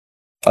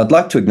I'd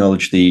like to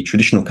acknowledge the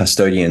traditional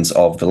custodians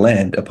of the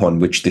land upon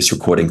which this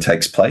recording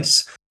takes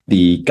place,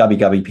 the Gubbi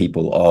Gubbi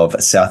people of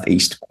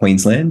southeast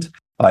Queensland.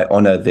 I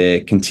honour their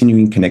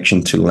continuing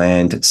connection to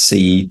land,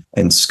 sea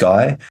and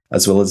sky,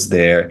 as well as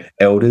their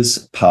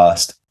elders,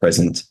 past,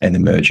 present and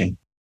emerging.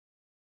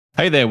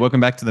 Hey there, welcome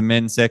back to the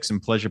Men, Sex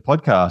and Pleasure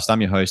podcast.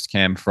 I'm your host,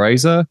 Cam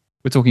Fraser.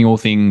 We're talking all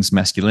things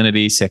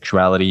masculinity,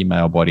 sexuality,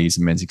 male bodies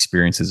and men's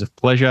experiences of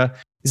pleasure.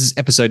 This is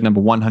episode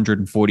number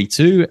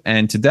 142,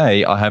 and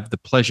today I have the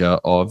pleasure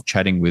of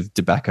chatting with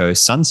Debacco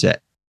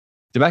Sunset.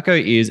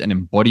 Debacco is an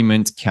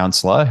embodiment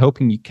counselor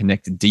helping you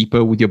connect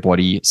deeper with your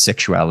body,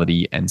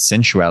 sexuality, and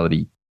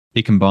sensuality.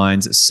 He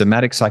combines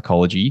somatic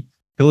psychology,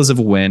 pillars of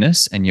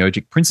awareness, and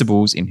yogic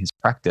principles in his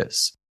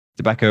practice.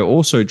 Debacco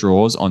also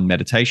draws on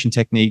meditation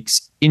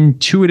techniques,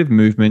 intuitive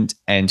movement,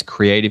 and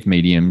creative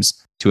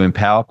mediums to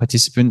empower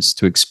participants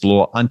to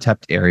explore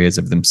untapped areas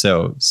of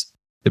themselves.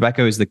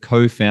 Debacco is the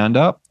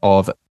co-founder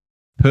of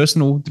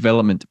personal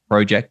development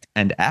project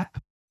and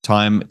app,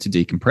 Time to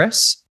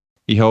Decompress.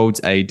 He holds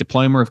a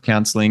diploma of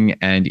counseling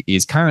and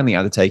is currently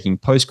undertaking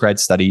postgrad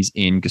studies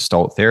in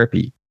Gestalt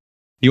therapy.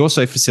 He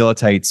also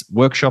facilitates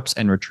workshops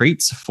and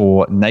retreats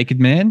for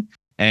Naked Man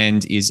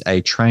and is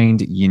a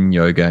trained yin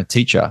yoga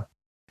teacher.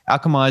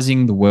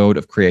 Alchemizing the world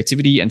of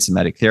creativity and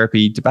somatic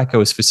therapy,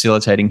 Debacco is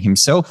facilitating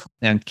himself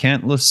and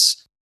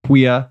countless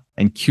queer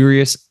and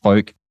curious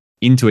folk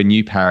into a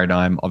new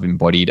paradigm of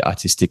embodied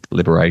artistic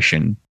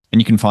liberation.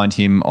 And you can find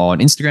him on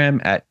Instagram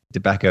at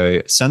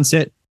Debacco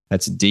Sunset.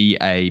 That's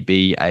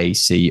DABACO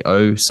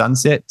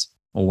Sunset,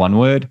 or one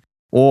word,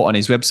 or on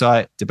his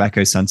website,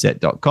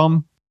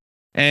 debaccosunset.com.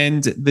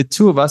 And the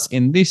two of us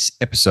in this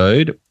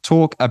episode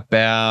talk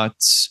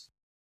about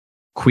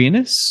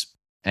queerness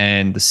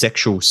and the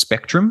sexual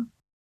spectrum,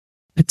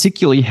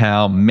 particularly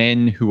how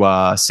men who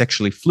are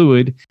sexually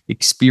fluid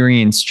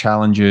experience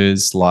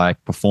challenges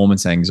like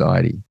performance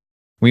anxiety.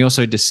 We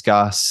also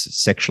discuss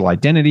sexual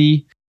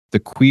identity, the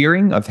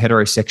queering of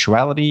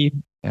heterosexuality,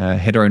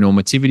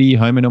 heteronormativity,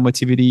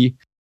 homonormativity,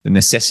 the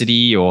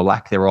necessity or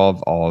lack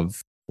thereof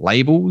of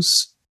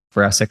labels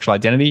for our sexual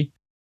identity,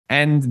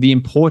 and the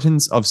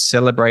importance of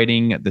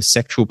celebrating the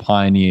sexual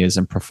pioneers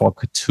and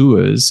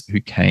provocateurs who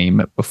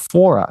came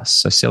before us,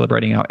 so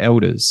celebrating our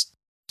elders.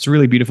 It's a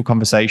really beautiful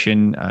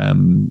conversation.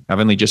 I've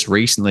only just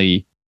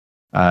recently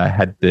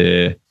had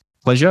the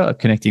pleasure of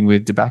connecting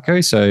with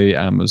Debacco, so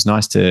it was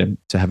nice to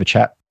have a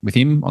chat with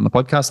him on the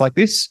podcast like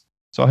this.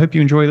 So I hope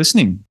you enjoy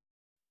listening.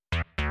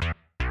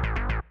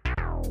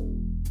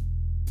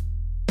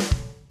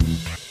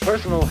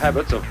 Personal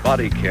habits of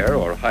body care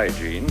or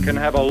hygiene can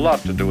have a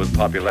lot to do with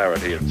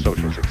popularity and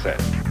social success.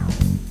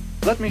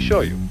 Let me show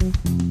you.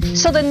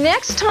 So the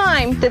next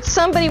time that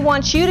somebody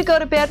wants you to go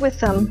to bed with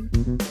them,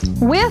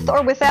 with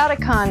or without a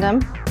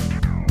condom,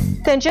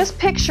 then just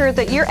picture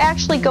that you're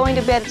actually going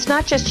to bed. It's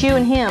not just you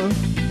and him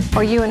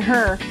or you and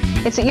her.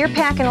 It's that you're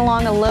packing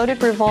along a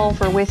loaded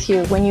revolver with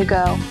you when you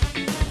go.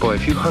 Boy,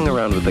 if you hung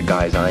around with the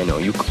guys I know,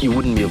 you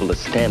wouldn't be able to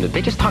stand it.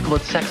 They just talk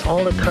about sex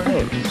all the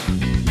time.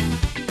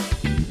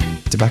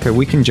 Debacco,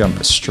 we can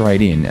jump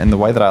straight in. And the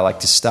way that I like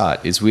to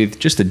start is with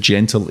just a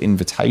gentle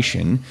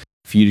invitation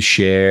for you to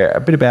share a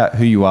bit about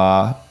who you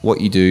are,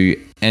 what you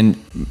do, and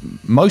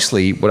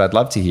mostly what I'd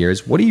love to hear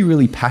is, what are you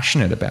really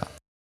passionate about?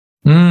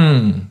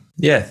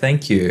 Yeah,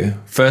 thank you.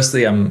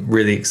 Firstly, I'm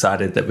really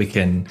excited that we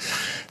can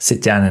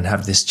sit down and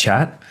have this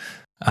chat.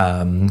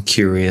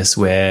 Curious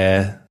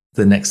where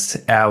the next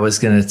hour is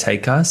going to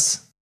take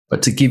us.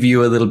 But to give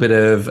you a little bit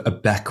of a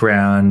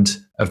background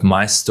of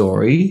my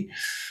story,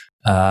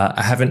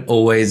 I haven't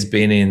always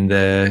been in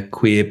the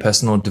queer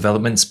personal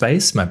development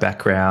space. My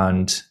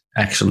background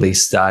actually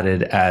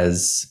started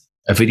as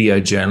a video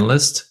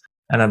journalist,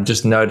 and I've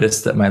just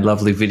noticed that my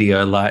lovely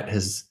video light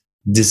has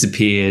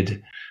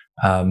disappeared.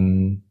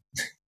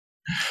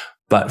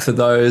 But for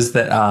those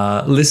that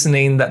are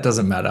listening, that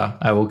doesn't matter.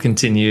 I will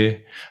continue.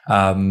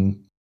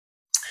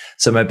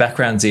 So my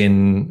background's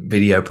in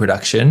video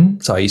production.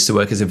 So I used to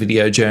work as a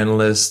video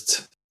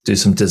journalist, do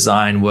some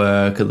design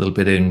work, a little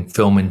bit in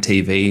film and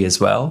TV as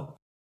well.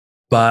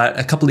 But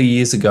a couple of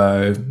years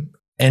ago,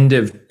 end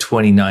of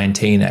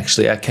 2019,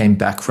 actually, I came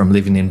back from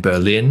living in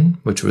Berlin,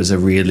 which was a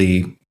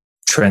really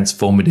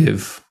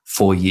transformative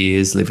 4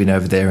 years living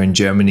over there in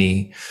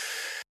Germany,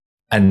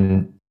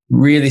 and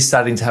really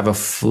starting to have a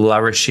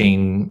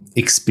flourishing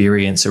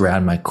experience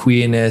around my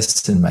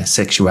queerness and my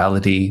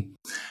sexuality.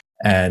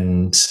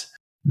 And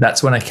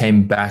that's when I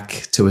came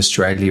back to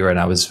Australia, and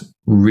I was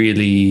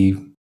really,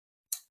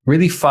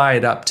 really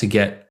fired up to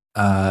get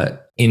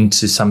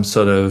into some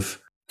sort of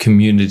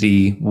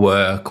community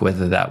work,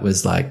 whether that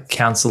was like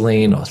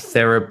counseling or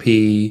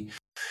therapy.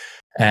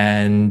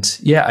 And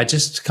yeah, I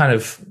just kind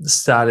of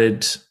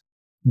started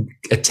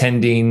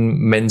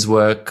attending men's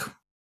work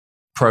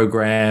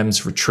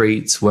programs,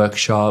 retreats,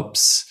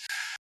 workshops,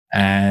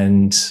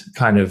 and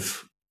kind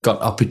of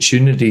got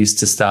opportunities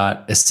to start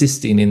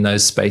assisting in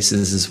those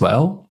spaces as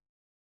well,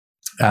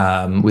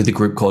 with a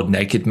group called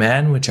Naked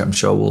Man, which I'm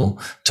sure we'll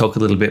talk a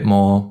little bit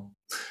more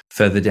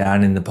further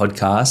down in the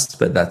podcast,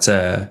 but that's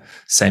a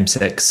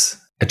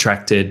same-sex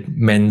attracted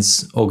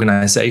men's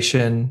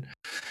organization.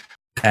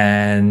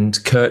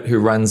 And Kurt, who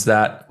runs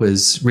that,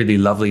 was really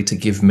lovely to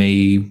give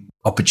me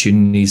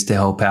opportunities to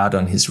help out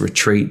on his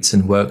retreats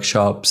and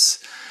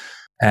workshops.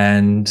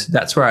 And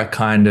that's where I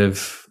kind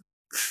of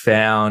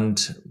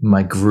found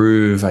my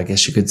groove, I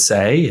guess you could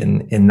say,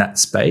 in that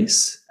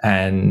space.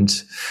 And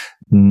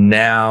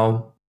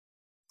now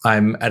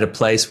I'm at a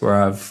place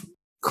where I've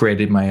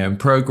created my own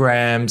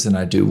programs and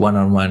I do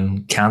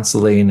one-on-one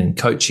counseling and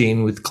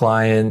coaching with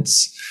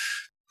clients,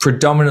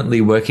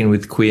 predominantly working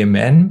with queer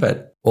men,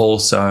 but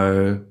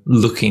also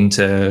looking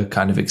to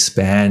kind of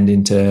expand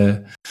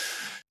into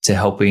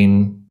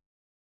helping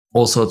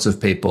all sorts of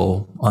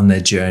people on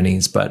their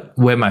journeys. But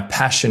where my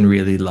passion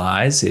really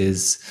lies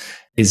is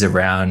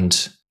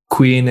around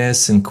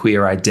queerness and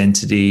queer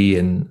identity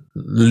and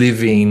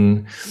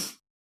living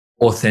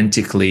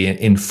authentically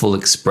in full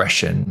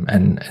expression.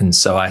 And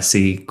so I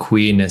see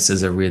queerness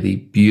as a really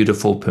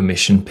beautiful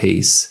permission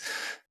piece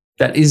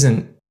that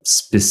isn't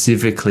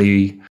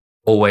specifically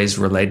always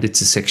related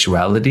to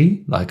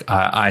sexuality. Like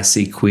I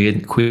see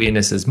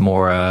queerness as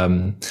more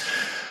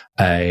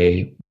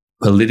a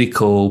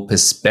political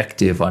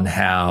perspective on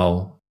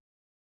how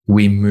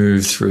we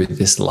move through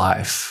this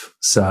life.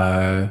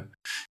 So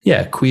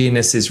yeah,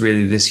 queerness is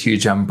really this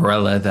huge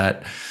umbrella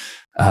that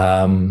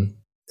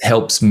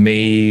helps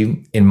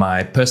me in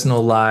my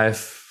personal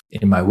life,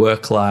 in my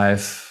work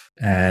life.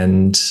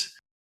 And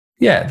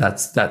yeah,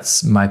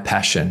 that's my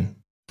passion.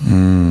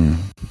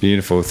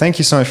 Beautiful. Thank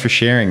you so much for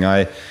sharing.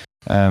 I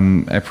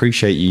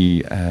appreciate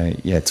you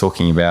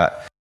talking about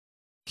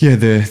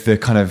the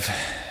kind of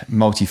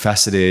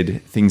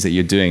multifaceted things that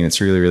you're doing. That's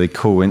really, really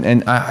cool.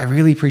 And I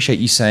really appreciate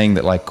you saying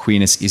that like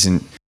queerness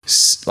isn't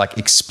like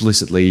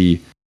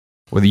explicitly,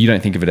 or you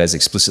don't think of it as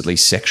explicitly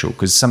sexual,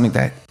 because something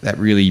that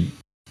really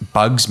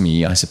bugs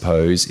me, I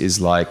suppose,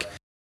 is like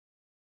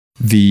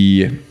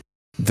the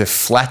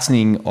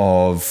flattening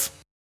of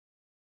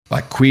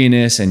like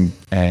queerness and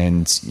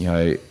you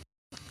know,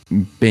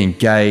 being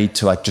gay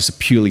to like just a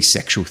purely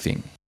sexual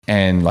thing.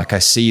 And like I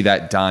see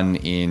that done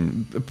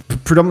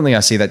predominantly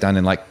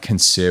like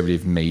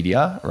conservative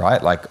media,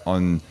 right? Like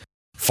on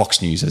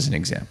Fox News as an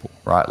example,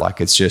 right?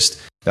 Like it's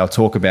just, they'll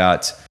talk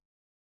about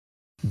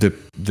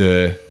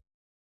they'll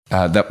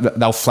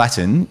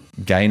flatten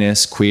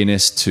gayness,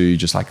 queerness to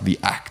just like the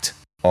act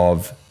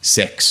of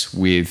sex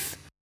with,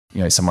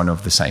 you know, someone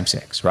of the same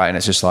sex, right? And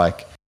it's just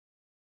like,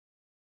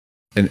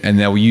 and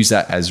they'll use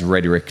that as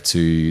rhetoric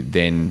to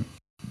then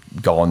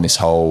go on this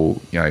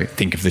whole, you know,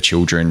 think of the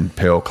children,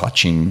 pearl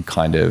clutching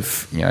kind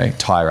of, you know,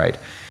 tirade.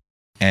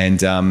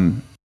 And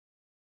and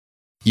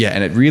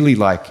it really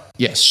like,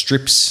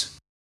 strips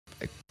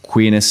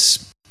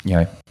queerness, you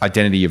know,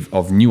 identity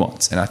of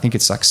nuance. And I think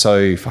it's like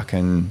so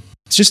fucking,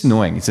 it's just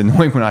annoying. It's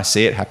annoying when I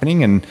see it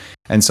happening.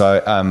 And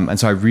so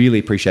I really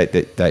appreciate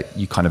that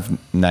you kind of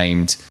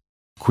named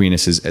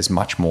queerness as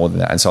much more than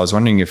that. And so I was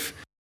wondering if,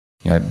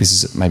 you know, this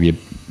is maybe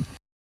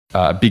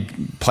a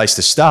big place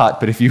to start,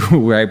 but if you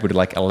were able to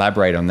like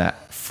elaborate on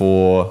that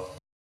for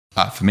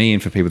me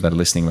and for people that are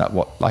listening, about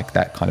what like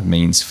that kind of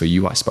means for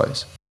you, I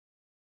suppose.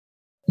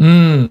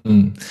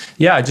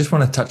 Yeah, I just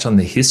want to touch on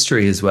the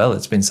history as well.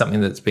 It's been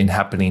something that's been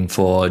happening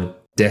for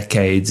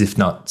decades, if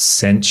not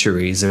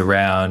centuries,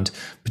 around,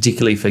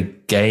 particularly for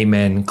gay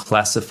men,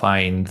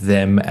 classifying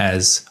them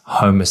as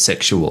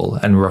homosexual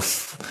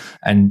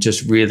and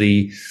just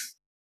really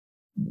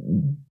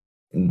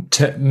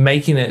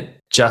making it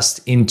just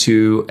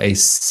into a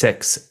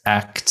sex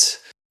act,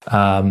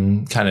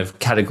 kind of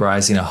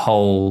categorizing a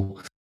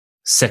whole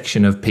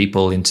section of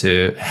people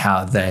into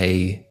how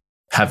they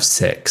have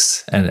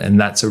sex. And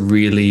that's a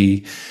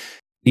really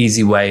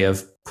easy way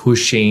of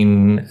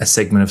pushing a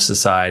segment of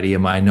society, a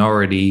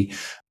minority,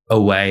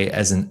 away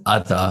as an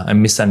other, a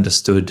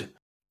misunderstood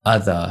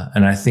other.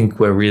 And I think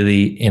we're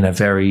really in a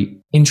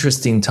very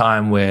interesting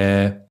time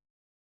where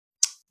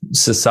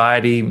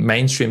society,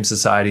 mainstream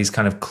society, is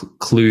kind of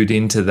clued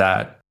into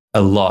that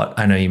a lot.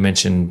 I know you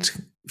mentioned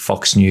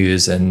Fox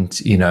News, and,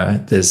 you know,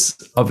 there's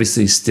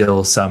obviously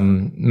still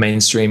some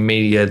mainstream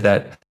media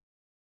that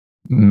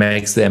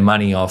makes their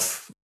money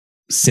off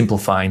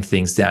simplifying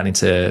things down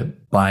into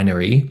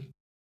binary.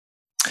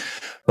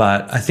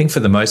 But I think for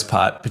the most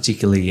part,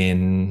 particularly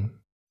in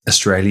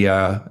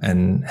Australia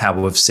and how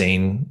we've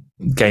seen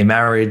gay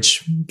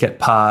marriage get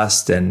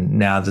passed, and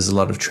now there's a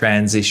lot of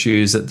trans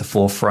issues at the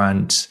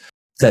forefront,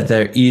 that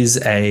there is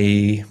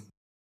a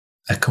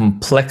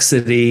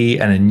complexity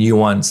and a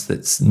nuance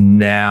that's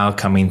now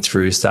coming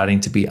through, starting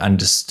to be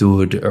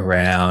understood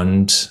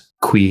around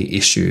queer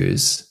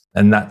issues.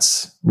 And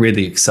that's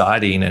really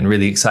exciting, and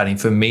really exciting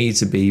for me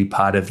to be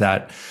part of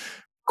that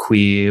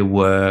queer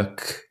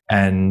work.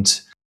 And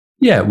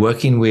yeah,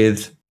 working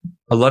with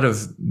a lot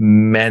of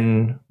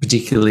men,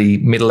 particularly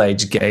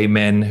middle-aged gay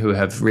men, who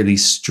have really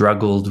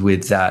struggled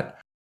with that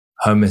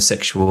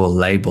homosexual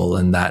label,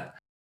 and that,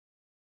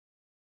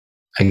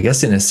 I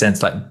guess, in a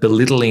sense, like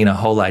belittling a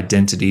whole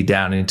identity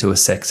down into a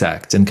sex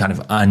act, and kind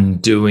of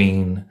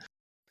undoing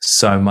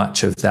so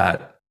much of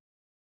that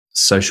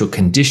social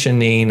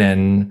conditioning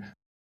and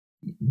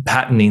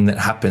patterning that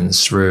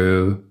happens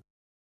through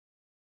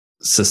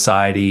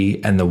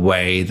society and the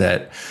way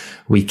that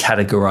we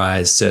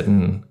categorize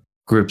certain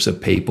groups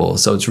of people.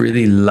 So it's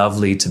really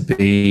lovely to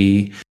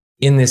be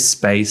in this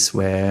space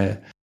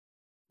where,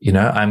 you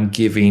know, I'm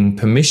giving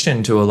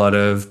permission to a lot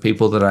of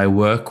people that I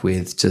work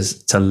with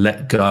just to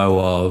let go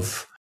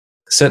of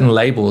certain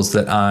labels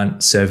that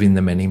aren't serving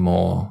them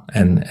anymore,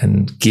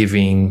 and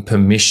giving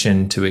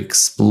permission to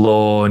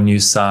explore new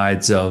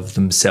sides of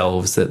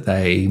themselves that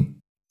they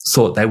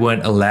thought they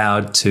weren't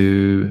allowed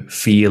to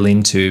feel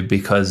into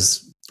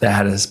because they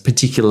had a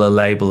particular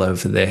label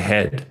over their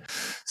head.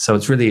 So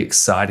it's really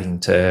exciting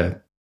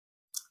to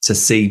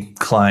see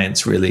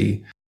clients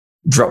really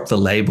drop the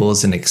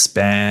labels and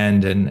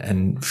expand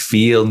and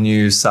feel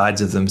new sides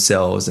of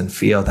themselves and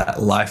feel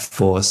that life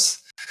force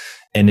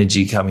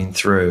energy coming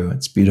through.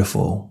 It's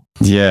beautiful.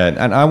 Yeah.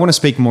 And I want to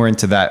speak more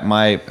into that.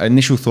 My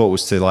initial thought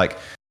was to like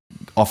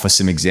offer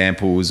some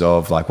examples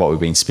of like what we've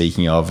been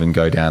speaking of and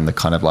go down the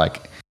kind of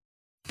like,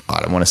 I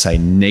don't want to say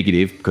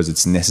negative because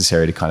it's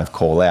necessary to kind of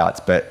call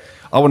out, but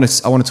I want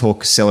to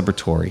talk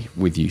celebratory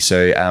with you.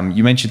 So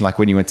you mentioned like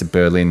when you went to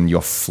Berlin,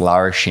 your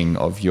flourishing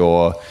of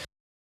your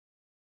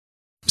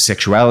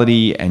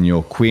sexuality and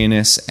your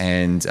queerness,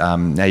 and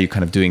now you're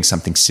kind of doing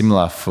something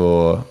similar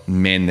for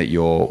men that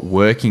you're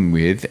working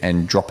with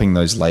and dropping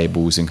those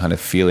labels and kind of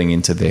feeling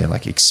into their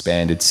like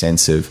expanded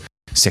sense of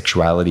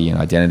sexuality and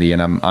identity.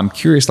 And I'm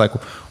curious, like,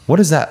 what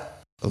does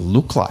that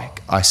look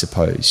like? I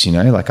suppose, you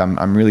know, like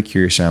I'm really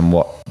curious around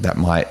what that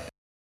might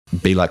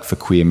be like for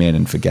queer men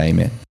and for gay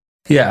men.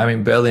 Yeah, I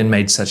mean, Berlin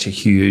made such a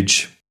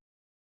huge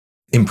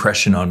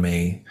impression on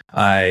me.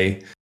 I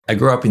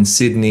grew up in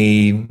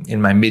Sydney.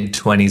 In my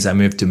mid-20s, I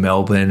moved to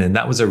Melbourne, and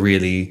that was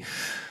it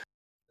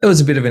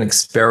was a bit of an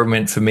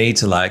experiment for me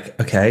to like,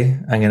 okay,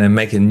 I'm going to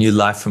make a new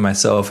life for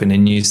myself in a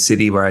new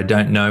city where I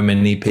don't know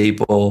many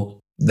people.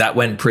 That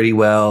went pretty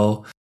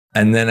well.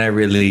 And then I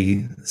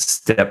really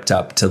stepped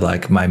up to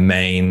like my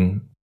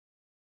main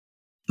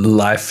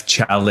life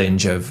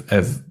challenge of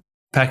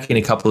packing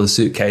a couple of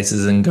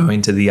suitcases and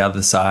going to the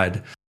other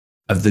side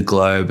of the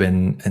globe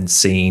and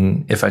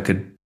seeing if I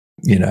could,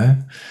 you know,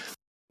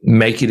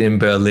 make it in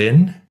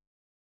Berlin.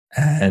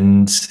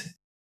 And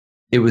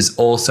it was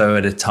also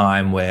at a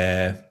time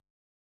where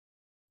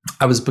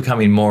I was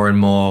becoming more and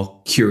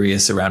more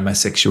curious around my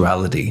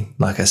sexuality.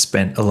 Like I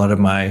spent a lot of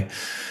my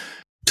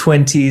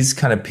 20s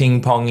kind of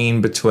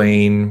ping-ponging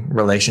between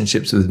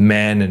relationships with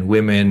men and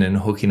women and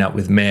hooking up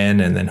with men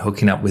and then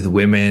hooking up with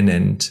women.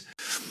 And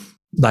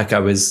like I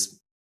was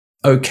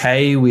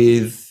okay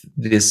with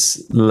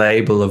this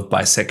label of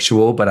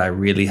bisexual, but I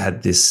really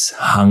had this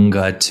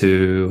hunger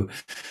to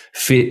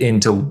fit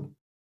into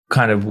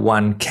kind of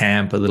one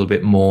camp a little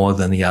bit more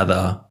than the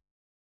other.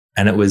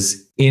 And it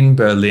was in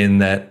Berlin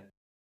that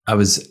I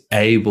was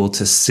able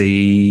to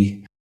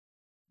see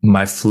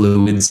my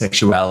fluid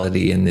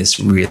sexuality in this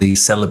really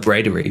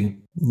celebratory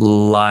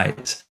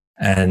light.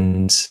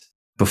 And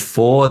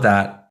before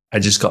that,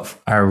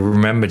 I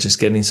remember just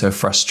getting so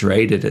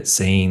frustrated at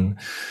seeing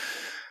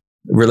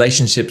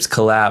relationships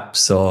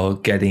collapse or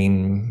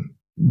getting,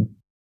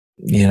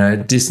 you know,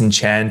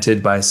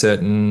 disenchanted by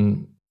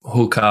certain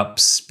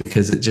hookups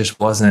because it just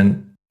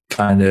wasn't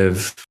kind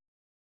of,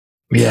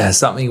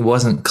 something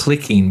wasn't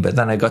clicking. But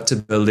then I got to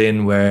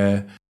Berlin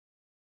where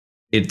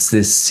it's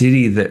this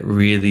city that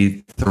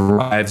really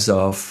thrives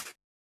off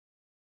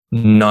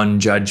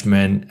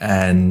non-judgment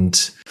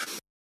and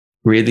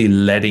really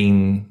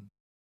letting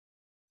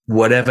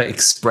whatever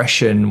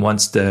expression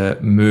wants to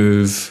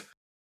move,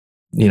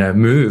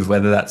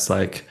 whether that's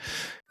like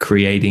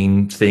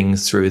creating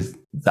things through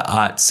the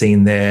art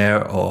scene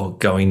there or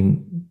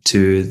going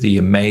to the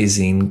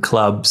amazing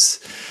clubs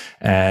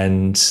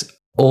and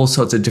all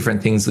sorts of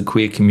different things the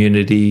queer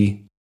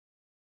community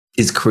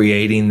is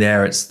creating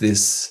there. It's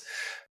this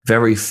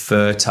very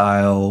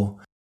fertile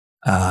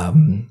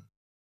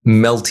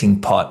melting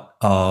pot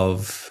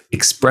of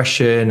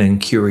expression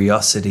and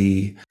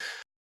curiosity.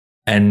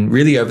 And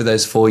really over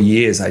those 4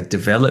 years, I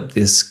developed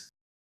this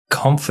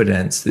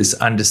confidence, this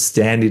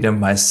understanding of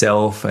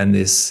myself and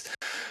this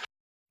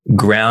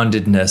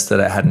groundedness that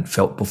I hadn't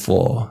felt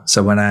before.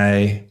 So when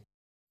I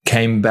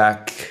came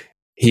back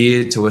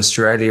here to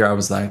Australia, I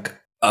was like,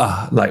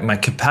 my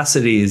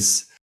capacity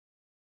has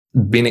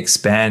been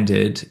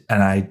expanded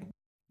and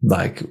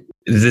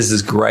this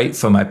is great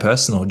for my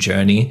personal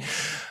journey.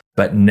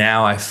 But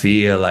now I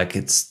feel like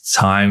it's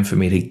time for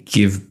me to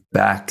give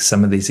back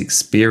some of these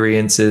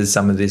experiences,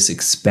 some of this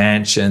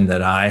expansion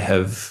that I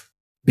have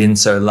been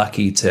so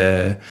lucky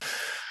to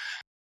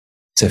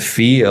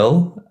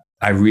feel.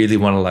 I really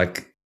want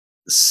to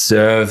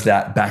serve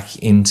that back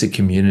into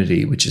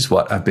community, which is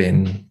what I've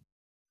been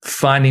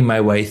finding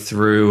my way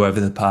through over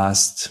the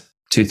past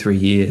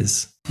 2-3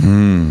 years.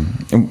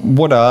 And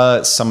what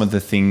are some of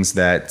the things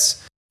that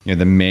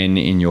the men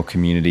in your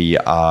community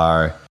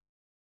are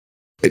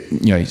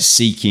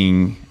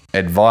seeking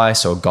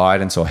advice or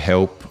guidance or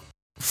help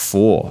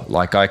for?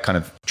 Like I kind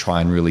of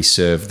try and really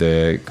serve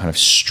the kind of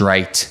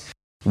straight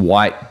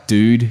white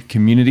dude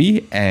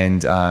community,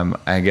 and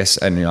I guess,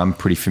 and I'm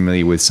pretty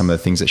familiar with some of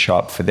the things that show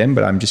up for them,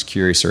 but I'm just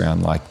curious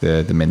around like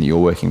the men that you're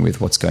working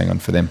with, what's going on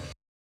for them.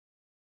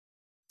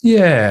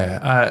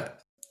 Yeah,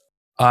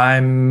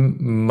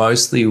 I'm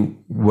mostly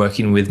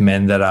working with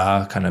men that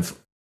are kind of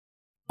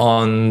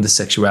on the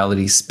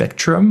sexuality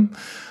spectrum,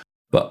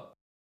 but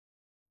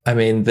I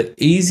mean, the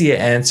easier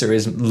answer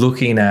is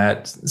looking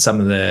at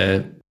some of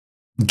the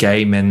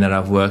gay men that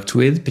I've worked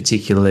with,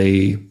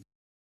 particularly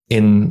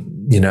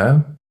in, you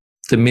know,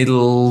 the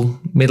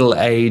middle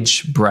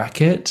age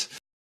bracket.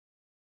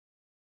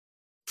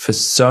 For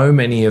so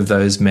many of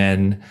those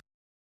men,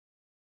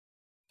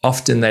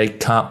 often they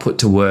can't put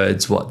to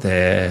words what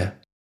they're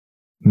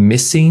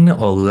missing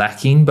or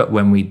lacking, but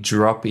when we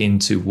drop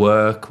into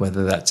work,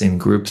 whether that's in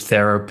group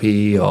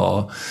therapy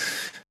or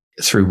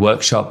through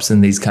workshops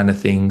and these kind of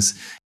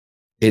things,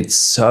 it's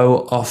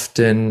so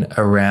often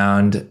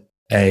around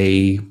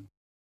an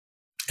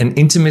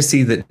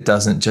intimacy that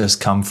doesn't just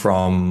come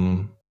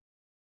from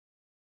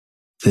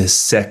the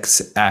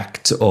sex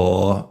act,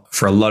 or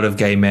for a lot of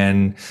gay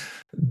men,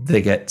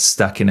 they get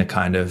stuck in a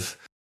kind of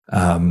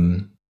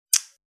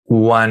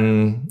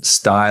one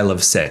style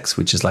of sex,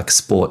 which is like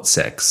sports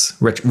sex,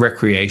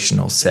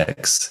 recreational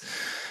sex.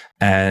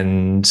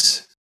 And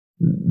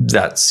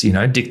that's, you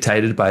know,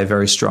 dictated by a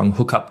very strong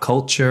hookup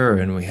culture.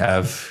 And we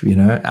have, you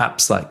know,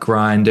 apps like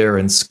Grindr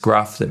and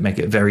Scruff that make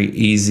it very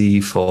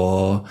easy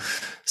for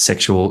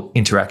sexual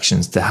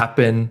interactions to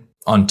happen,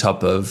 on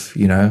top of,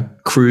 you know,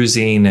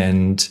 cruising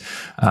and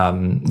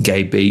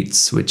gay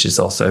beats, which is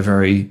also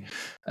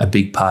a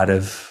big part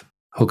of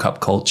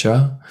hookup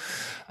culture.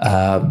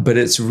 But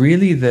it's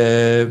really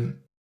the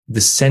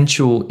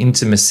sensual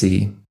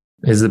intimacy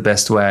is the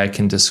best way I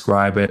can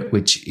describe it,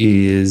 which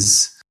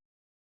is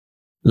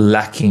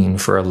lacking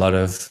for a lot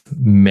of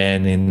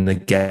men in the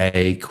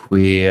gay,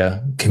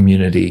 queer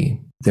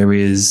community. There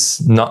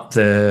is not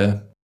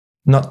the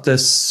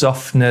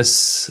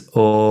softness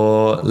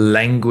or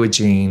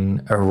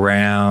languaging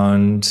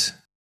around,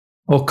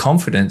 or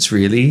confidence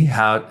really,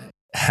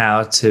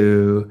 how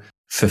to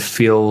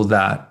fulfill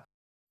that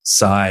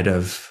side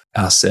of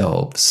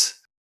ourselves.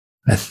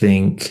 I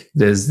think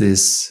there's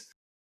this,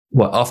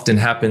 what often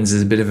happens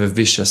is a bit of a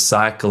vicious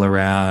cycle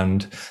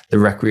around the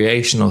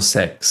recreational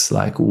sex,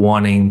 like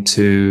wanting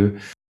to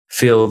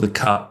fill the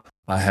cup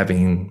by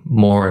having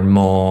more and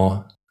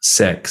more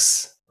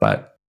sex.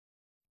 But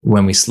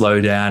when we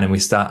slow down and we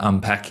start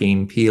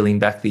unpacking, peeling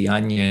back the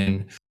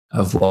onion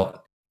of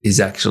what is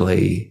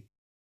actually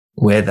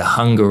where the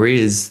hunger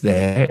is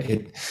there,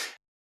 it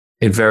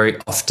very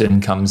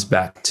often comes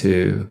back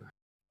to,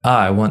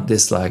 I want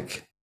this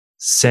like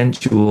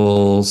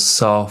sensual,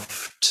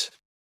 soft,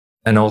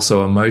 and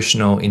also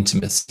emotional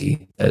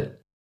intimacy that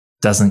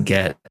doesn't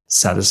get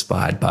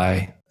satisfied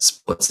by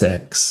sports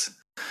sex.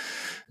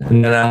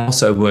 And then I'm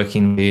also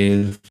working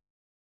with,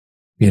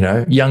 you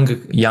know,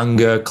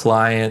 younger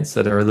clients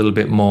that are a little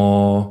bit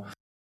more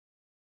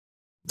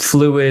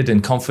fluid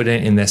and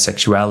confident in their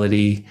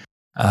sexuality.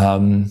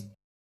 And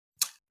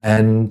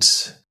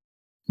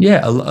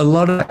yeah, a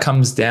lot of that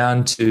comes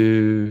down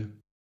to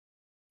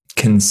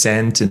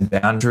consent and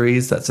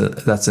boundaries.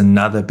 That's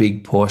another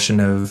big portion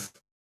of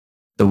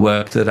the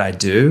work that I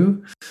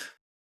do.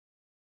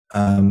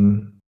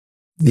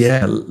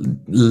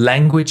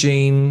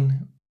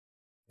 Languaging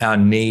our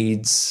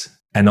needs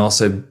and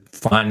also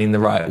finding the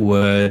right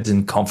words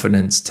and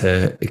confidence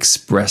to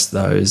express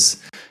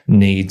those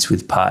needs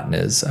with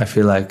partners. I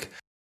feel like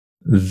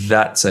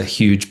that's a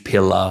huge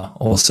pillar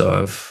also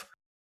of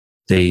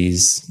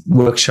these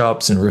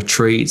workshops and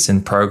retreats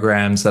and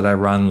programs that I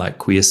run, like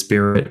Queer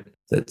Spirit,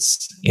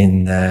 that's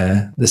in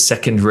the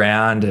second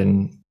round.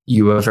 And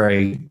you were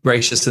very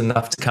gracious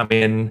enough to come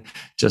in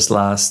just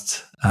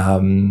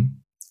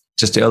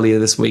earlier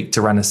this week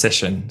to run a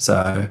session.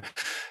 So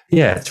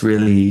yeah, it's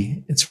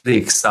really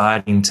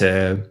exciting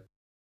to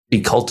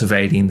be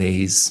cultivating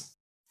these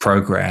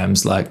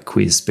programs like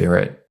Queer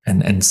Spirit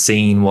and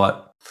seeing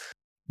what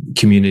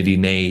community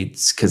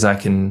needs, because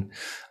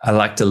I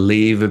like to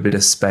leave a bit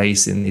of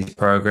space in these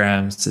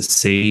programs to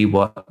see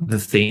what the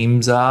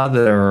themes are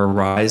that are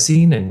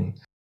arising. And,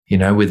 you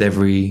know, with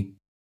every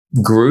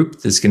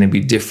group, there's going to be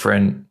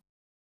different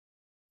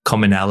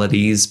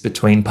commonalities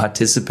between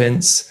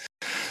participants.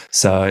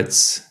 So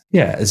it's,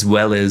 yeah, as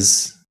well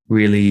as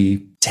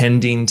really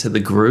tending to the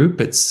group,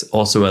 it's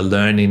also a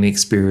learning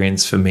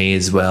experience for me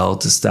as well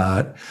to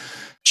start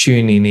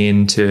tuning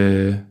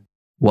into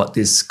what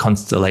this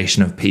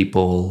constellation of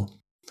people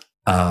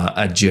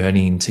are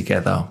journeying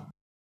together.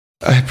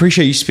 I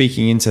appreciate you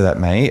speaking into that,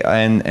 mate.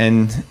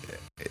 And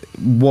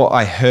what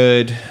I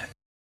heard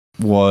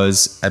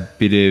was a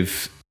bit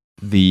of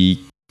the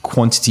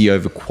quantity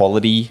over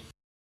quality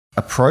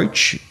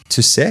approach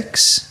to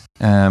sex,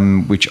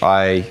 which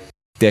I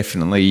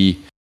definitely,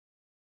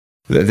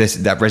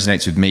 that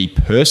resonates with me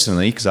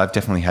personally, because I've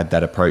definitely had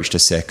that approach to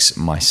sex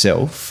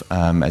myself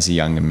as a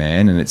younger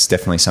man, and it's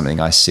definitely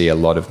something I see a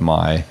lot of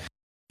my,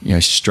 you know,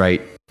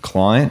 straight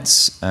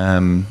clients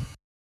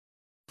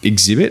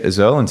exhibit as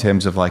well in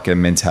terms of like a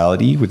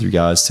mentality with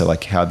regards to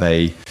like how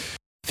they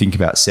think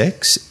about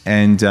sex.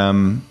 And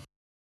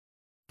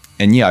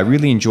yeah, I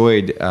really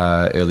enjoyed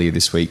earlier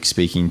this week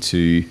speaking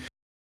to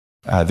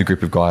the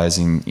group of guys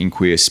in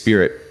Queer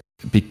Spirit.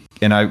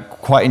 And I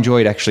quite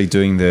enjoyed actually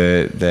doing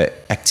the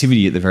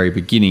activity at the very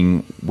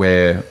beginning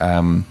where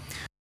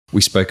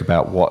we spoke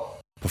about what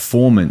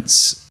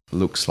performance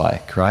looks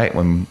like, right?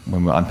 When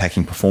we're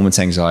unpacking performance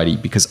anxiety,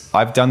 because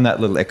I've done that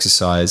little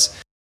exercise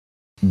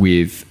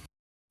with,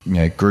 you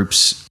know,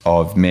 groups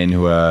of men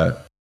who are,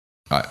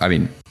 I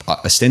mean,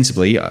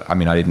 ostensibly,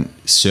 I didn't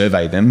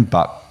survey them,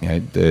 but, you know,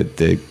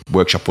 the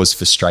workshop was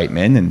for straight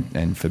men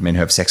and for men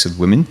who have sex with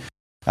women.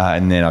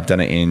 And then I've done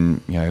it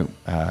in, you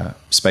know,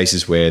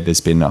 spaces where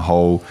there's been a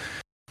whole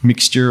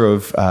mixture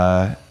of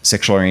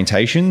sexual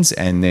orientations,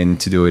 and then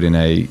to do it in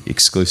a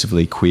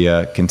exclusively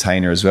queer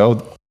container as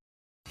well.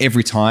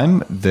 Every time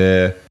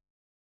the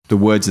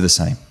words are the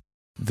same.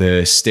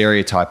 The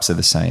stereotypes are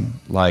the same.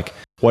 Like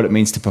what it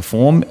means to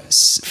perform,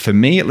 for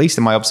me, at least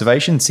in my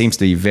observation, seems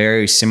to be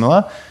very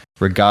similar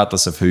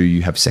regardless of who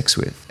you have sex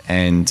with.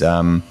 And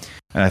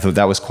I thought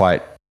that was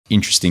quite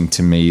interesting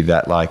to me,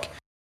 that like,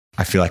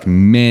 I feel like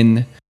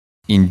men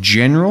in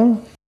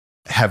general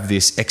have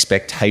this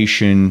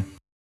expectation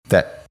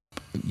that,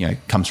 you know,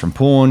 comes from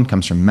porn,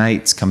 comes from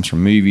mates, comes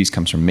from movies,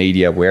 comes from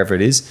media, wherever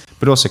it is,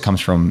 but also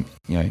comes from,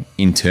 you know,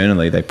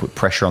 internally. They put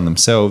pressure on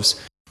themselves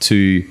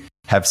to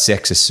have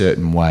sex a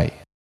certain way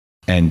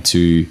and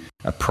to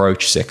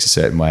approach sex a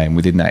certain way. And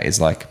within that is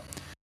like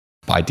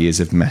ideas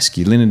of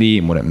masculinity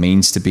and what it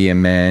means to be a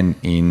man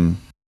in,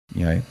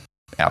 you know,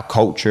 our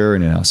culture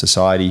and in our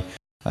society.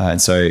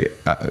 And so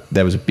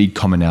there was a big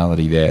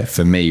commonality there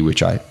for me,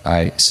 which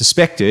I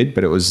suspected,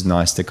 but it was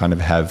nice to kind of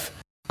have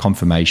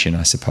confirmation,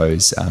 I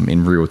suppose,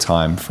 in real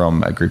time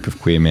from a group of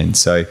queer men.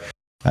 So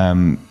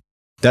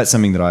that's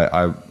something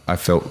that I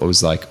felt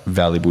was like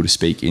valuable to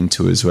speak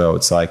into as well.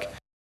 It's like,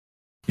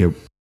 you know,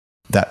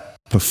 that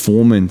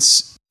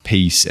performance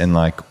piece, and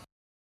like,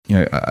 you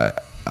know,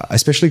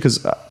 especially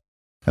because,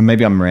 and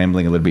maybe I'm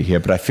rambling a little bit here,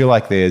 but I feel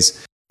like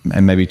there's,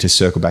 and maybe to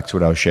circle back to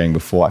what I was sharing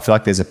before, I feel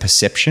like there's a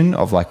perception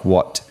of like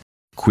what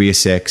queer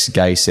sex,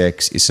 gay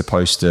sex is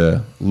supposed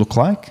to look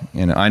like.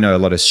 And I know a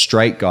lot of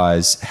straight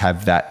guys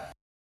have that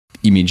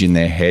image in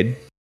their head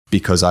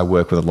because I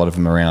work with a lot of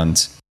them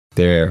around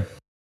their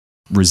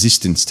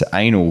resistance to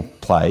anal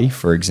play,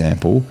 for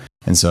example.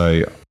 And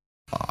so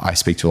I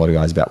speak to a lot of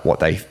guys about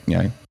what they, you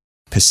know,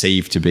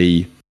 perceive to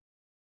be,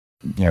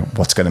 you know,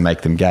 what's going to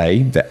make them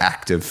gay, the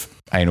act of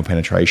anal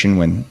penetration,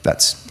 when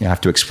that's, you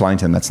have to explain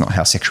to them that's not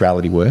how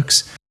sexuality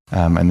works.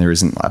 And there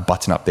isn't a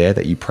button up there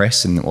that you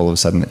press and all of a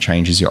sudden it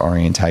changes your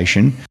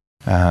orientation.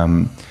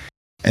 And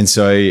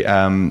so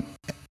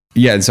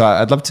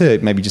I'd love to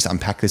maybe just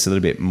unpack this a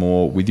little bit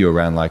more with you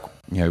around, like,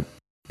 you know,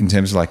 in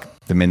terms of like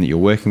the men that you're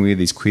working with,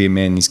 these queer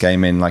men, these gay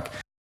men, like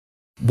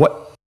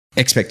what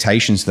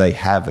expectations do they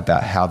have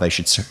about how they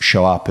should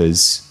show up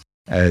as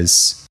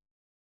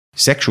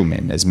sexual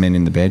men, as men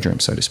in the bedroom,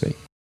 so to speak?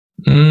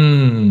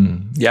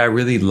 Yeah, I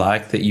really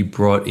like that you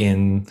brought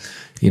in,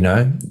 you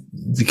know,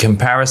 the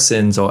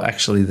comparisons, or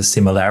actually the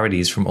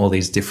similarities from all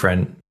these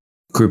different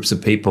groups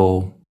of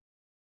people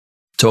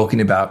talking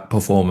about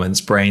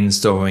performance,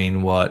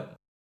 brainstorming what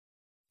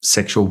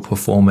sexual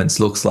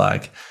performance looks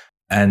like.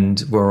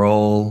 And we're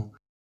all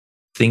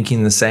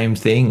thinking the same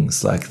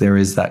things. Like there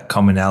is that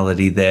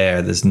commonality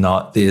there. There's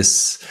not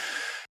this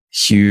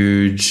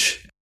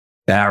huge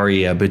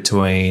barrier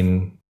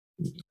between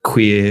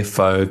queer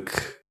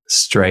folk,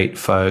 straight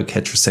folk,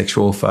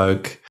 heterosexual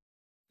folk.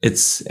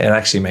 It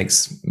actually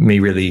makes me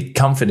really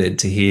comforted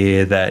to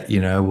hear that, you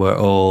know, we're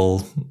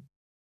all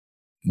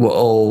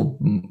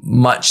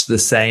much the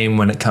same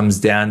when it comes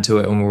down to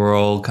it, and we're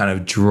all kind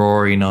of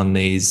drawing on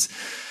these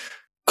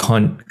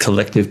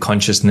collective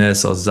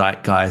consciousness or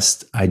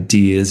zeitgeist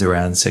ideas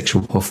around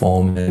sexual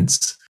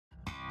performance.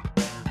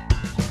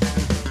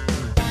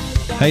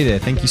 Hey there,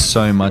 thank you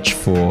so much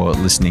for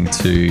listening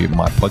to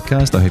my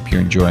podcast. I hope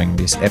you're enjoying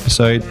this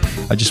episode.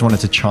 I just wanted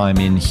to chime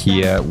in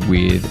here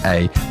with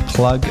a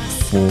plug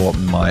for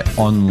my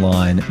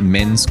online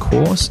men's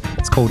course.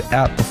 It's called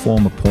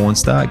Outperform a Porn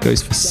Star. It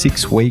goes for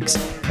 6 weeks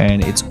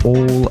and it's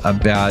all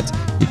about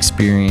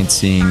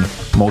experiencing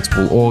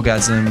multiple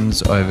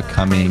orgasms,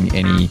 overcoming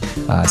any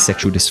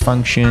sexual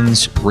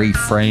dysfunctions,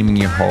 reframing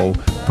your whole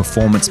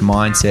performance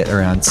mindset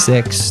around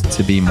sex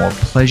to be more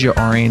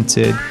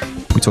pleasure-oriented.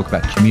 We talk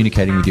about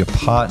communicating with your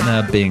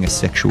partner, being a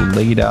sexual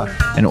leader,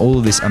 and all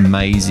of this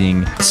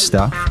amazing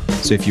stuff.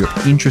 So if you're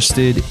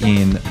interested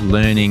in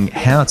learning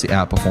how to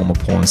outperform a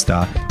porn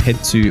star,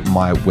 head to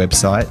my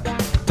website,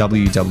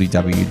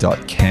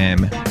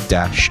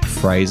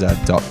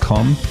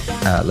 www.cam-fraser.com.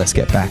 Let's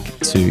get back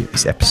to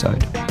this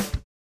episode.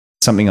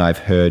 Something I've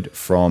heard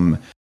from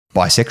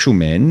bisexual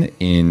men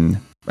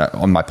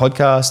on my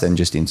podcast and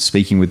just in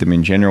speaking with them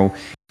in general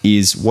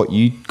is what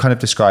you kind of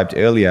described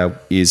earlier,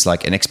 is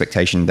like an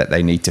expectation that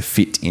they need to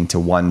fit into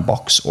one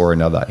box or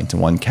another, into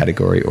one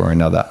category or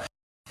another.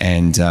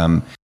 And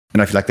I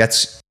feel like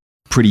that's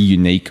pretty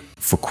unique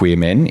for queer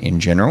men in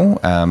general.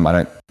 I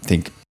don't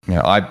think,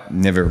 I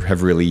never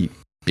have really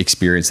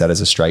experienced that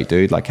as a straight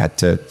dude, like had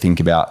to think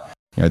about,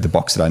 the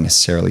box that I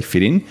necessarily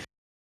fit in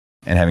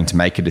and having to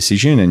make a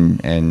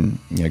decision and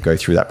go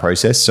through that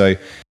process. So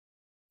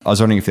I was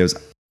wondering if there was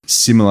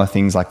similar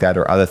things like that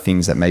or other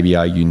things that maybe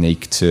are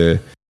unique to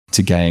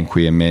gay and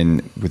queer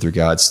men with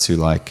regards to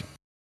like,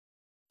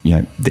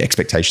 the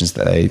expectations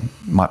that they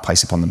might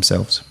place upon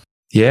themselves.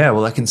 Yeah,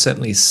 well, I can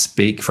certainly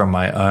speak from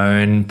my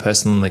own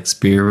personal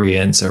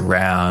experience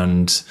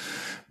around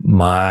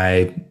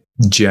my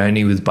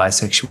journey with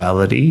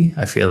bisexuality.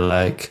 I feel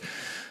like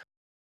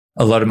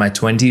a lot of my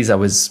 20s, I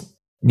was,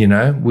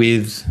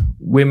 with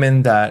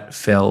women that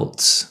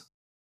felt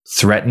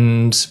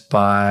threatened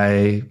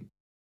by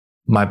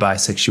my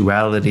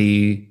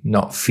bisexuality,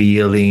 not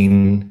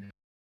feeling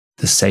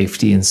the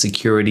safety and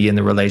security in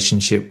the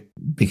relationship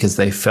because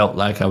they felt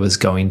like I was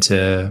going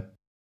to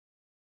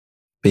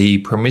be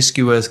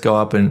promiscuous, go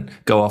off and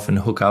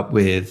hook up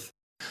with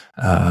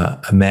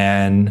a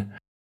man,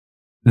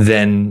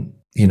 then,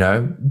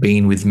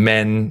 being with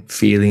men,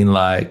 feeling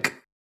like,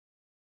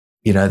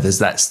 there's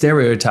that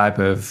stereotype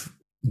of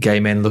gay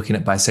men looking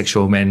at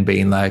bisexual men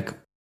being like,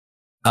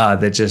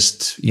 they're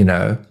just,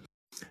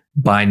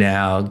 bi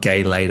now,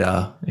 gay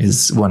later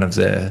is one of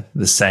the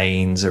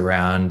sayings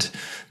around.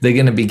 They're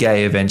going to be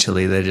gay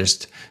eventually. They're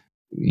just,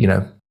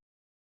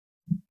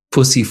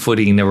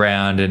 pussyfooting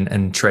around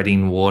and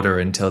treading water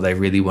until they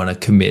really want to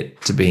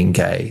commit to being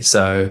gay.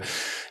 So,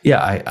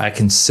 yeah, I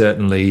can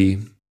certainly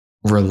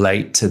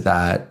relate to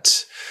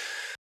that,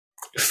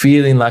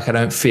 feeling like I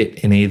don't fit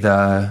in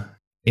either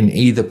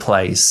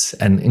place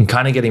and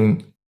kind of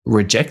getting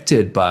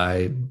rejected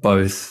by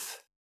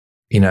both,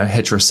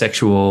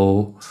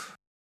 heterosexual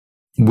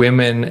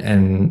women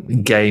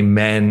and gay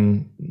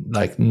men,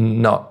 like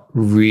not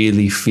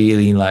really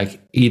feeling like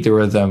either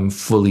of them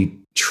fully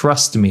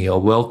trust me or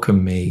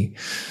welcome me.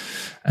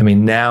 I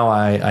mean, now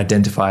I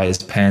identify as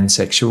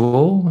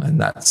pansexual,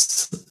 and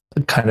that's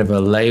kind of a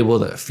label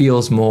that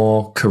feels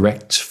more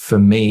correct for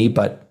me,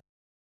 but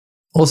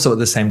also at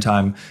the same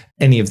time,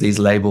 any of these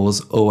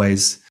labels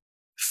always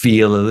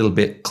feel a little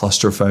bit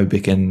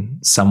claustrophobic in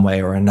some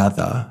way or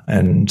another.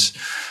 And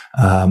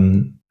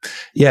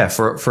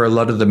for a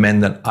lot of the men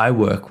that I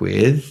work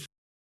with,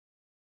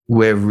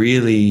 we're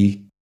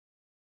really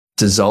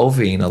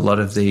dissolving a lot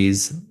of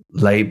these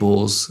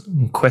labels,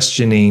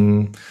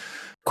 questioning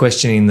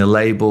the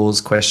labels,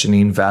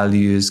 questioning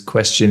values,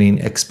 questioning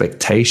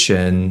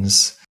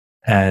expectations.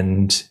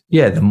 And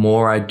the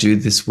more I do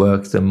this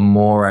work, the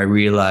more I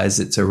realize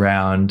it's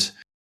around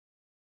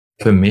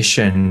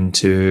permission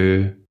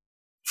to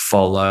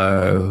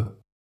follow,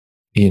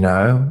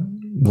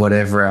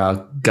 whatever our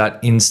gut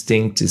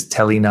instinct is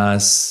telling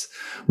us,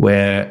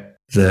 where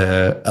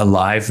the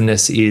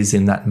aliveness is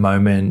in that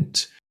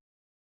moment,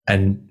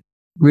 and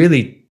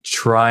really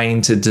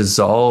trying to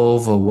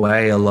dissolve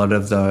away a lot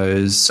of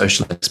those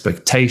social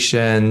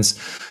expectations,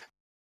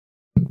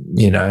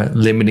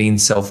 limiting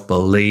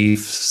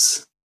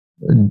self-beliefs,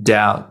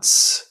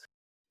 doubts.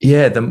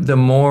 Yeah, the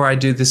more I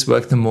do this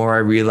work, the more I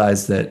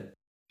realize that,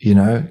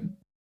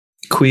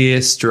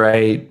 queer,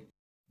 straight,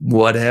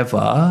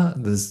 whatever,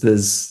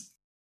 there's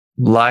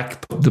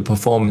like the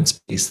performance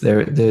piece,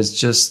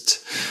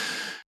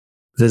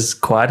 there's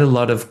quite a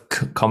lot of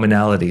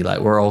commonality. Like,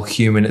 we're all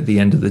human at the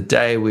end of the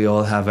day. We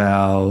all have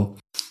our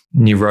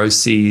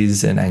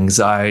neuroses and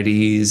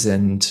anxieties,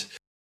 and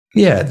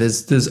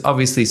there's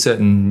obviously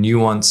certain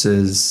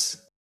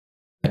nuances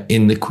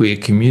in the queer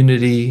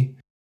community,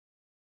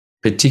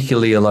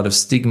 particularly a lot of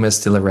stigma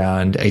still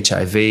around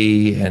HIV,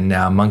 and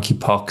now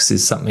monkeypox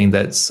is something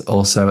that's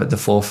also at the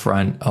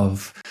forefront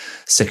of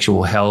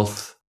sexual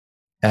health.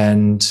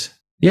 And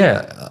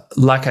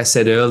like I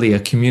said earlier,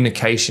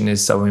 communication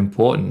is so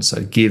important.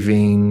 So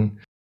giving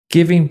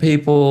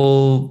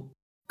people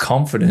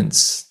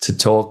confidence to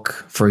talk,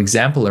 for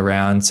example,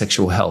 around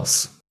sexual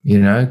health,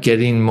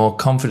 getting more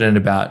confident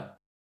about,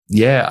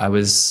 I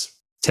was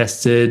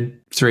tested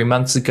 3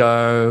 months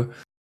ago,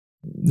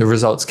 the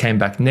results came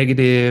back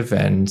negative,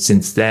 and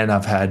since then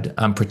I've had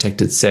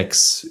unprotected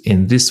sex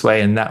in this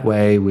way and that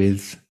way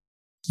with,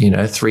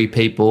 3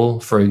 people,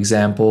 for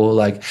example.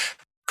 Like,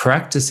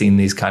 practicing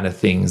these kind of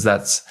things,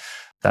 that's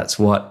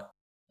what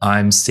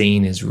I'm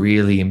seeing is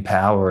really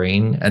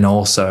empowering, and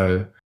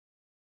also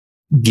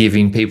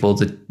giving people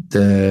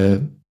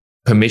the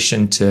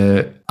permission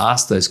to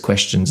ask those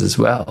questions as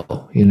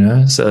well,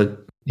 So,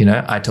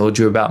 I told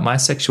you about my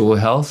sexual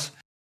health.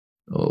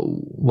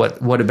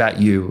 What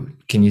about you?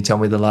 Can you tell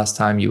me the last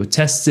time you were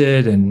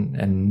tested,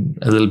 and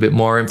a little bit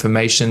more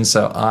information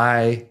so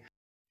I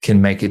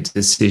can make a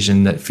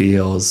decision that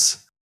feels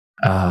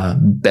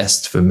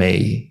best for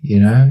me?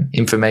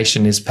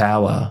 Information is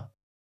power.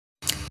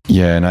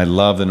 Yeah, and I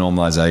love the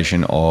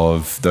normalization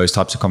of those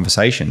types of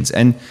conversations.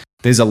 And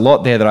there's a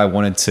lot there that I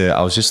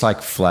was just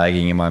like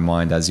flagging in my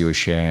mind as you were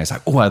sharing. It's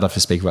like, I'd love to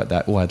speak about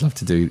that. I'd love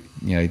to do,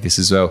 this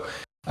as well.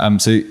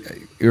 So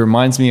it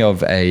reminds me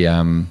of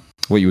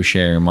what you were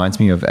sharing reminds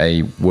me of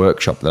a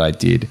workshop that I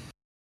did.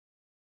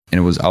 And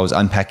I was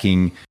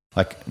unpacking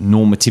like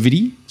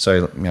normativity.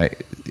 So,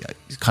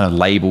 kind of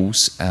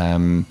labels.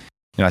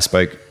 I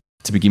spoke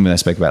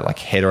about like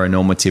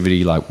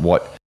heteronormativity, like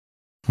what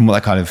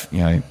that kind of,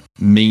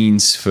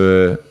 means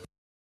for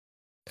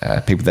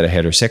people that are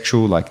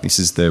heterosexual. Like, this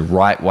is the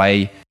right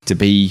way to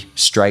be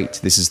straight.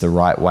 This is the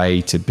right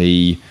way to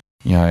be,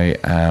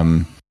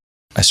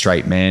 a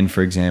straight man,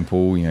 for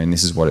example, and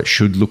this is what it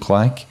should look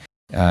like.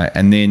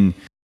 And then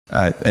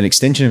an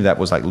extension of that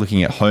was like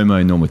looking at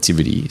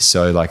homonormativity.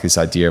 So like this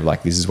idea of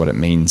like, this is what it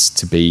means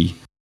to be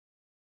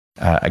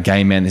a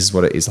gay man. This is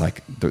what it is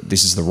like.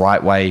 This is the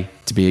right way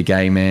to be a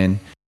gay man.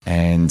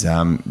 And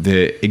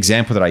the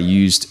example that I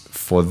used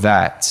for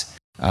that,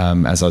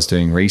 as I was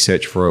doing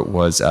research for it,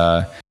 was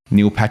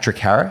Neil Patrick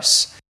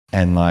Harris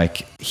and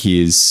like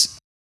his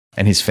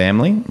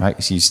family,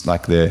 right? He's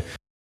like the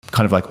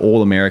kind of like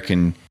all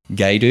American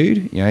gay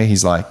dude.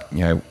 He's like,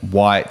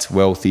 white,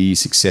 wealthy,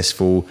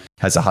 successful,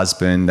 has a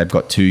husband. They've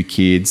got 2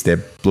 kids. They're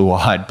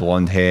blue-eyed,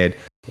 blonde-haired,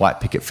 white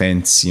picket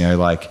fence.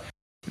 Like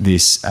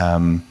this,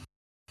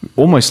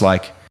 almost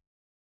like,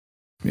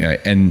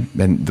 and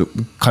then the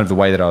kind of the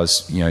way that I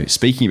was,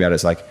 speaking about it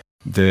is like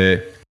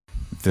the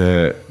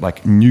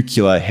like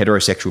nuclear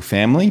heterosexual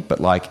family, but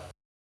like,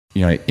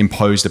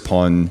 imposed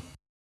upon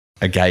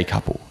a gay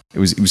couple. It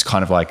was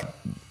kind of like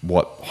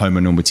what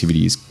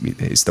homonormativity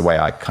is the way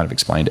I kind of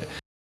explained it.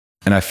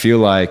 And I feel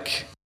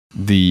like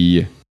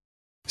the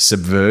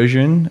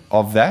subversion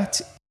of that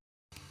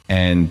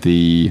and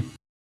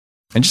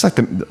just like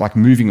the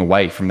moving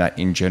away from that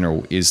in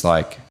general is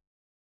like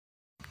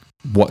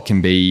what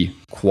can be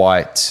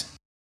quite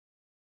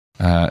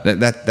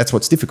that's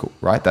what's difficult,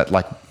 right? That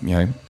like,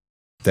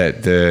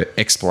 the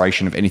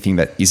exploration of anything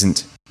that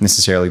isn't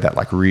necessarily that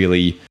like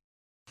really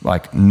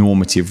like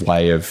normative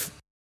way of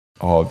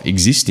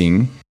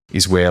existing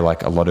is where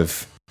like a lot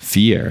of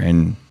fear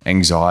and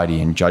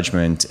anxiety and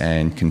judgment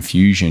and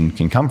confusion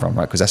can come from,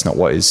 right? Because that's not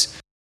what is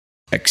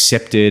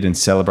accepted and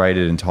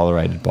celebrated and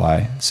tolerated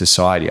by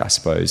society, I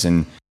suppose.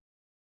 And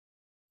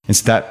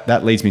so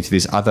that leads me to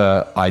this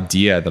other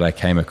idea that I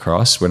came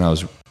across when I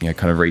was,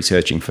 kind of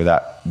researching for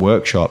that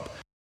workshop.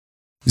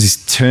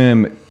 This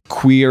term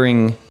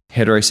queering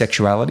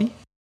heterosexuality.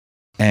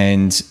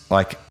 And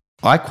like,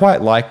 I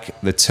quite like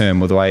the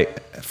term, although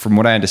from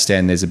what I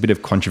understand, there's a bit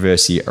of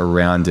controversy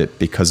around it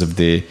because of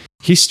the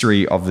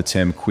history of the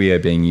term queer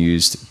being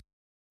used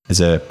as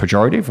a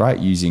pejorative, right?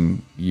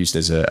 Used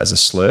as a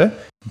slur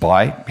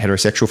by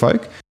heterosexual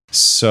folk.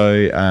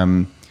 So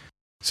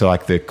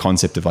like the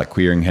concept of like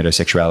queering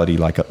heterosexuality,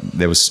 like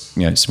there was,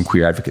 some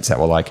queer advocates that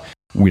were like,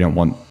 we don't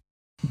want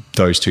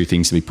those 2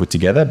 things to be put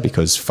together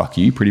because fuck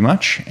you, pretty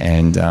much.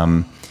 And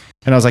I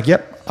was like,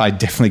 yep, I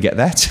definitely get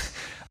that.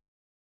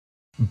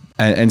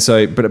 And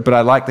so, but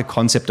I like the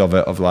concept of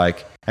it, of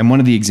like, and one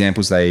of the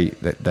examples they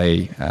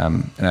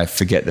and I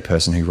forget the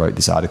person who wrote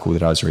this article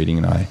that I was reading,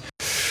 and I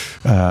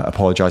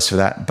apologize for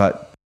that,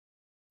 but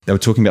they were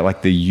talking about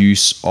like the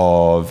use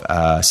of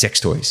sex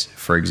toys,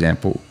 for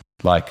example,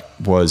 like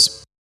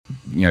was,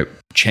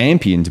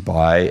 championed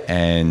by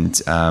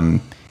and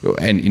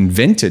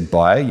invented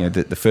by,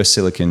 the first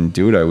silicone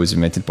dildo was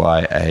invented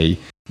by a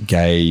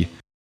gay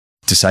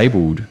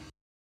disabled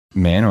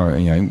man, or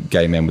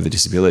gay man with a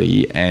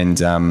disability, and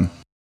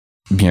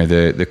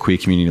the queer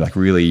community like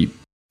really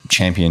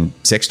championed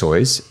sex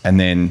toys, and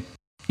then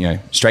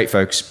straight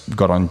folks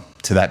got on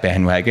to that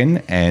bandwagon,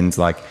 and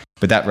like,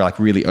 but that like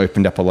really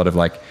opened up a lot of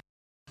like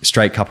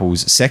straight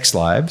couples' sex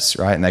lives,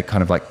 right? And they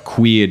kind of like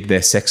queered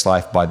their sex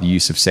life by the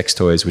use of sex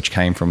toys, which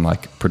came from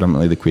like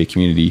predominantly the queer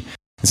community.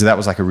 And so that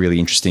was like a really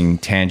interesting,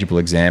 tangible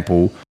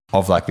example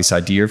of like this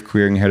idea of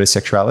queering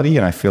heterosexuality.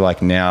 And I feel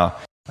like now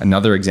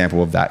another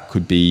example of that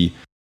could be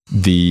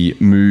the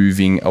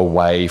moving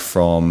away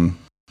from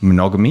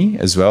monogamy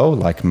as well,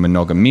 like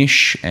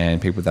monogamish,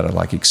 and people that are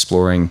like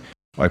exploring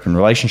open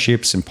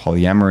relationships and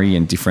polyamory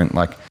and different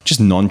like just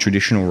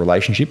non-traditional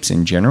relationships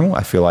in general.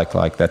 I feel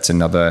like that's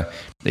another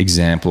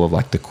example of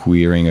like the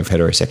queering of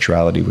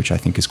heterosexuality, which I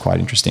think is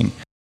quite interesting.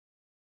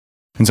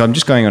 And so I'm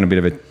just going on a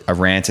bit of a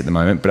rant at the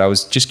moment, but I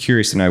was just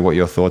curious to know what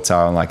your thoughts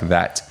are on like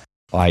that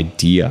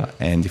idea,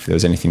 and if there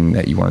was anything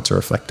that you wanted to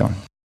reflect on.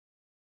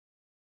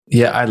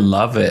 Yeah, I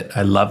love it.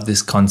 I love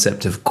this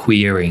concept of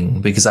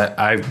queering, because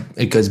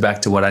it goes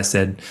back to what I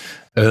said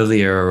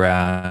earlier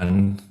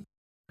around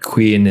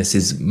queerness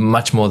is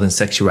much more than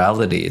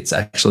sexuality. It's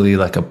actually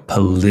like a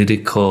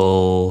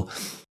political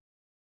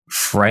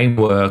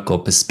framework or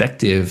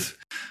perspective.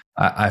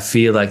 I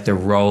feel like the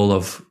role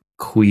of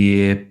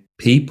queer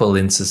people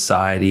in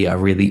society are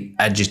really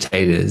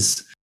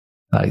agitators.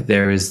 Like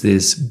there is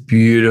this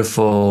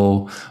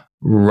beautiful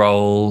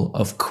role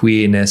of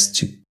queerness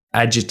to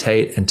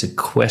agitate and to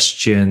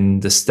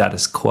question the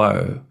status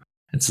quo.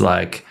 It's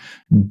like,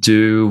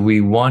 do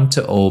we want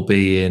to all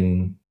be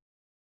in,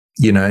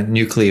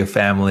 nuclear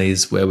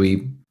families where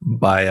we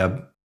buy a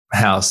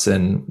house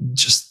and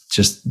just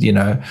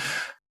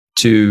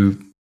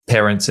 2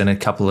 parents and a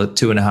couple of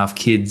 2.5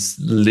 kids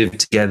live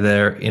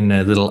together in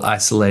a little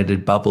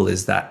isolated bubble?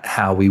 Is that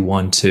how we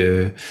want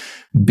to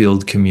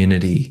build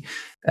community?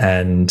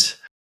 And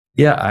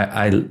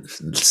I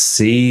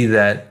see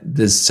that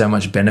there's so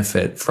much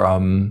benefit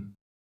from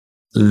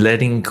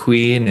letting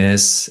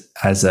queerness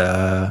as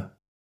a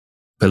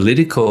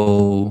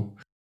political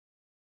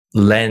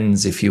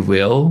lens, if you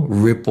will,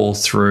 ripple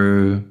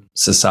through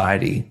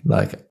society.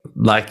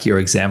 Like your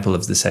example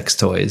of the sex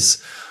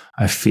toys,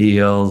 I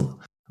feel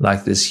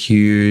like there's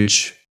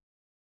huge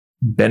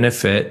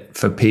benefit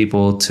for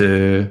people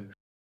to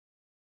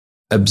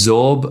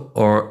absorb,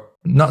 or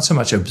not so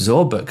much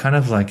absorb, but kind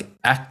of like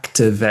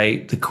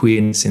activate the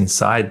queerness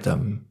inside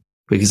them.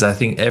 Because I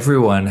think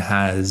everyone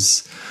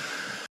has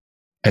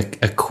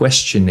a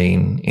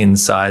questioning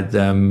inside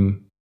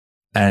them.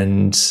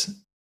 And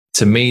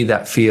to me,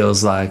 that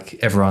feels like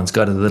everyone's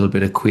got a little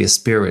bit of queer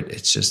spirit.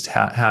 It's just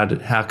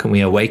how can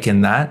we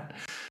awaken that?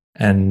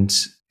 And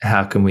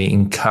how can we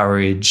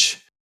encourage,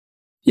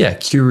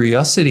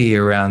 curiosity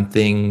around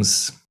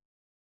things?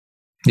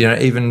 You know,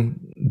 even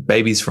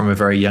babies from a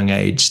very young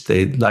age,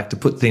 they like to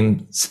put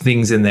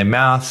things in their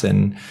mouth,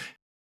 and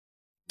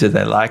do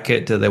they like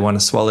it? Do they want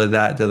to swallow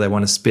that? Do they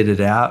want to spit it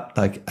out?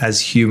 Like, as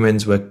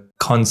humans,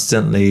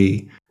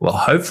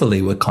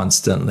 hopefully we're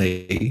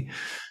constantly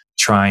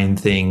trying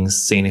things,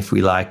 seeing if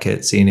we like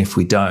it, seeing if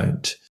we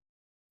don't.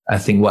 I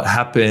think what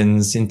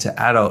happens into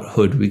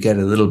adulthood, we get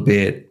a little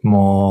bit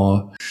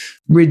more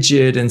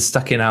rigid and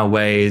stuck in our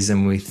ways,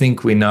 and we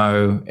think we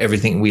know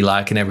everything we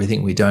like and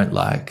everything we don't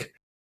like.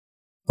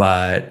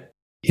 But,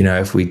 you know,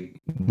 if we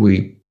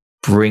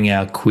bring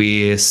our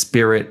queer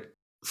spirit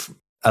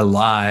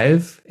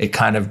alive, it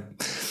kind of,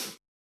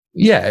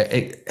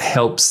 it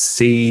helps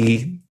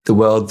see the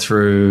world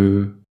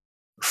through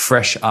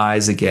fresh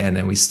eyes again,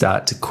 and we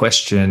start to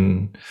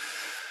question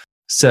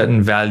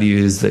certain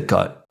values that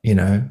got,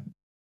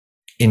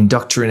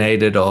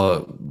 indoctrinated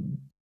or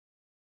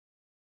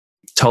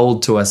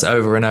told to us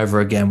over and over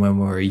again when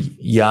we were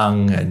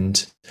young,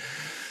 and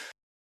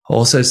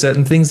also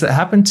certain things that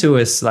happen to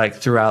us like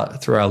through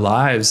our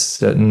lives,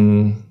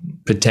 certain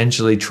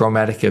potentially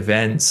traumatic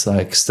events,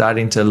 like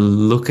starting to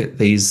look at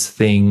these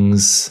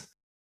things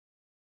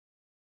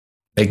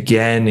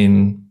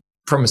again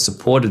from a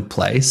supported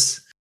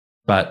place,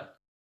 but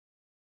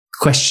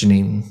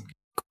questioning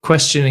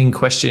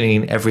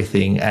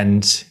everything.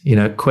 And,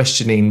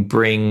 questioning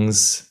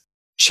brings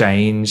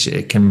change.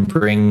 It can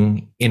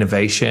bring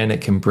innovation.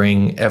 It can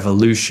bring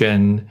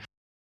evolution,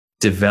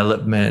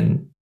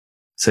 development.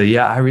 So,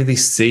 I really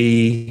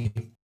see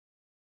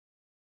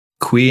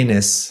queer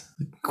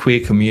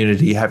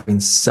community having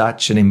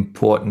such an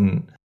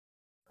important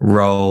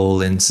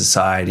role in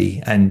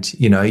society. And,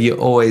 you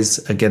always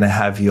are going to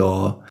have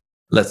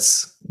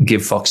let's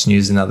give Fox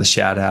News another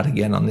shout out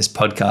again on this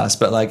podcast,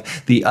 but like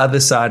the other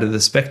side of the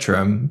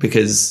spectrum,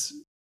 because,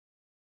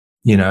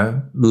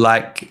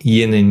 like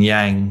yin and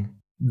yang,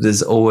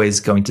 there's always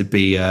going to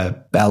be a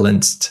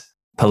balanced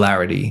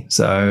polarity.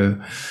 So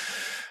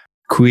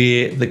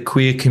the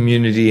queer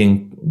community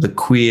and the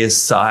queer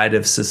side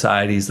of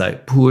society is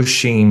like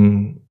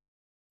pushing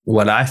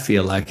what I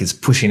feel like is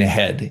pushing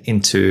ahead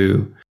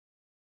into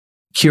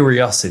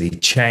curiosity,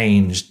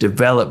 change,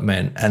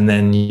 development. And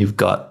then you've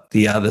got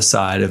the other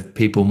side of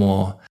people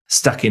more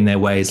stuck in their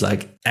ways,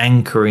 like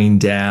anchoring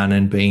down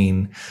and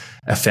being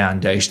a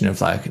foundation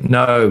of like,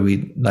 no,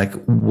 we like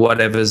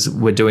whatever's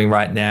we're doing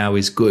right now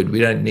is good. We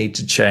don't need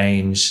to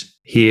change.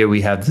 Here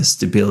we have the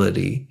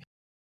stability.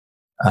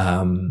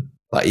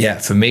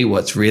 But for me,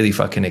 what's really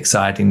fucking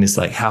exciting is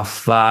like, how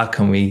far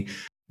can we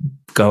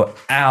go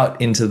out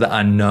into the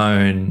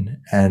unknown?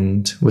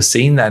 And we're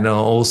seeing that in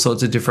all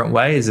sorts of different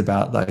ways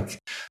about like,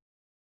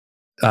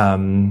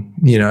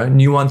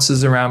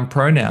 nuances around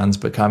pronouns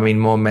becoming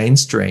more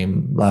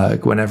mainstream.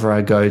 Like whenever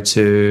I go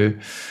to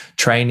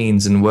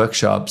trainings and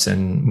workshops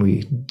and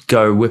we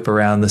go whip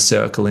around the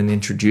circle and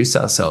introduce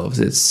ourselves,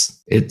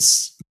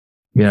 it's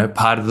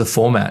part of the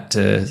format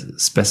to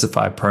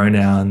specify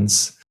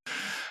pronouns.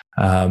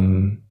 I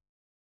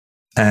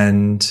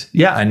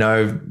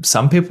know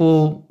some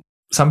people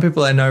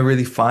I know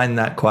really find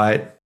that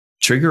quite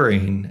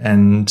triggering,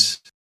 and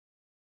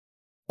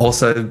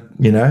also,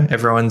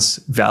 everyone's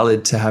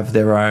valid to have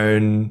their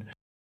own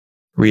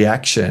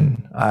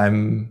reaction.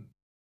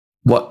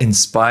 What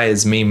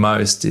inspires me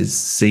most is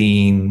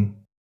seeing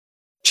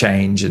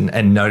change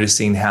and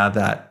noticing how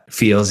that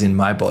feels in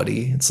my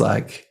body. It's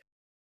like,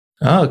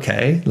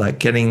 okay, like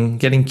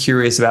getting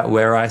curious about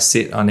where I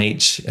sit on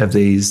each of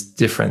these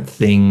different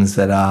things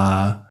that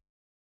are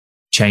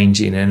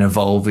changing and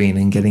evolving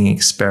and getting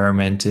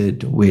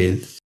experimented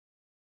with.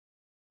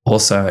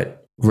 Also,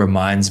 it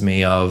reminds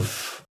me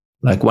of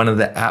like one of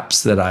the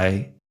apps that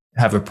I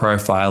have a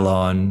profile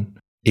on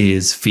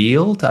is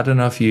Field. I don't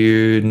know if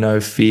you know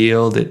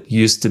Field. It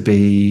used to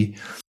be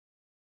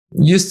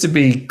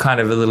kind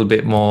of a little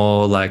bit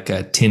more like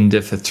a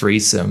Tinder for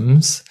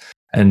threesomes.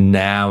 And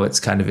now it's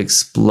kind of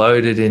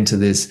exploded into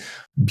this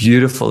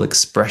beautiful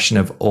expression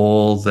of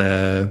all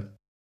the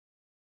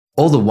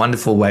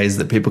wonderful ways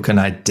that people can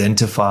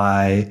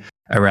identify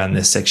around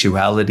their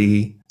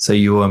sexuality. So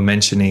you were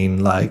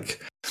mentioning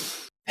like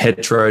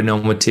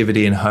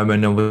heteronormativity and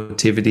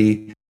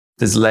homonormativity.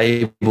 There's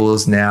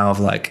labels now of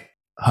like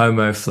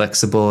homo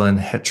flexible and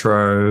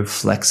hetero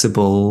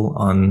flexible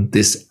on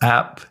this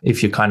app.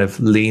 If you're kind of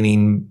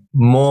leaning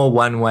more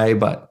one way,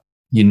 but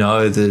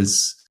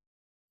there's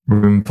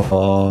room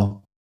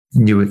for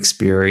new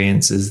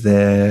experiences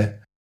there.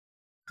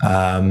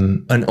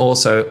 And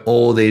also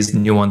all these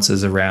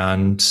nuances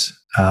around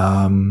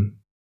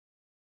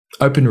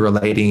open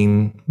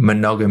relating,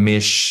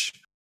 monogamish,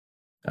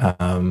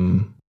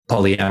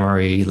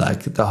 polyamory,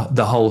 like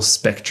the whole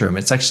spectrum.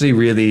 It's actually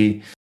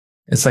really,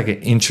 it's like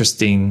an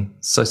interesting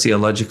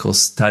sociological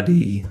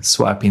study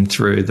swiping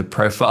through the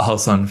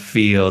profiles on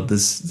Feeld.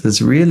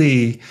 There's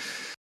really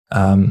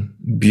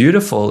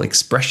beautiful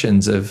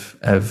expressions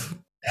of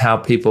how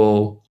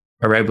people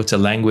are able to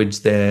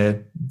language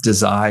their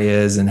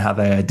desires and how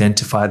they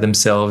identify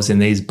themselves in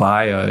these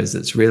bios.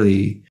 It's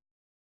one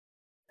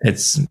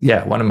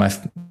of my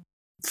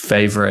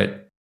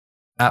favorite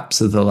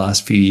apps of the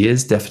last few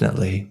years,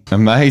 definitely.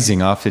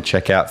 Amazing. I have to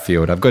check out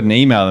Feeld. I've got an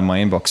email in my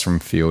inbox from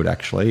Feeld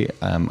actually,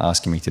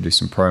 asking me to do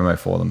some promo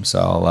for them. So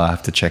I'll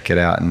have to check it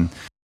out and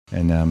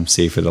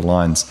see if it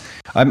aligns.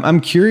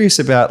 I'm curious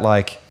about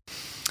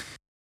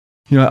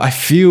I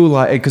feel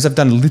like, because I've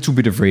done a little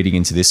bit of reading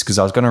into this, because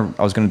I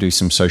was gonna do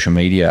some social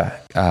media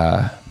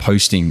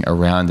posting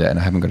around it, and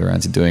I haven't got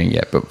around to doing it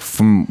yet. But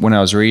from when I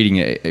was reading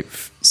it, it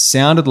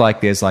sounded like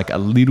there's like a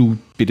little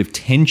bit of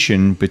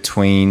tension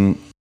between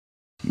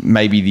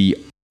maybe the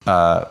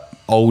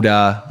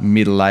older,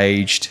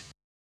 middle-aged,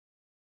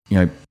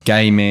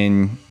 gay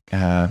men,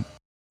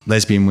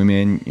 lesbian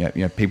women,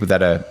 people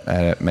that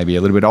are maybe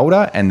a little bit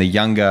older, and the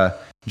younger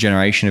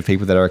generation of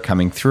people that are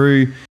coming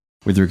through,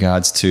 with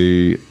regards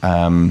to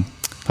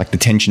the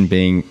tension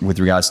being with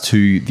regards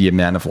to the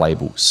amount of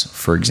labels,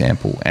 for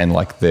example, and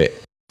like the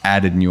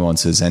added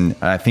nuances. And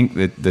I think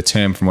that the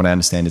term, from what I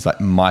understand, is like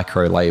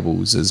micro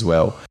labels as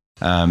well.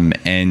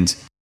 And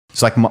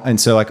so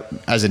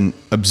as an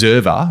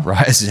observer,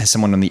 right, as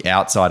someone on the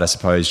outside, I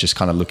suppose, just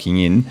kind of looking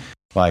in,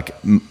 like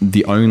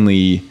the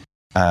only,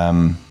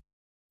 I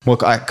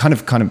kind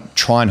of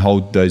try and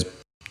hold those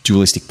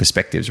dualistic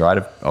perspectives, right,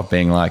 of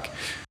being like,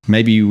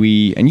 maybe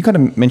and you kind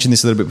of mentioned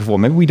this a little bit before,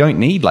 maybe we don't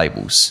need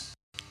labels,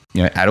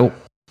 at all.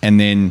 And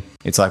then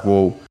it's like,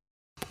 well,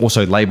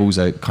 also labels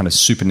are kind of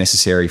super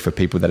necessary for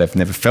people that have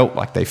never felt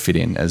like they fit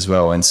in as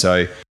well. And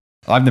so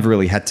I've never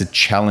really had to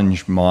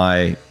challenge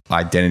my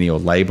identity or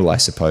label, I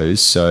suppose.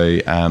 So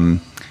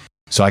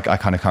I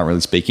kind of can't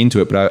really speak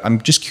into it, but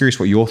I'm just curious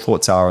what your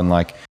thoughts are on,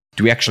 like,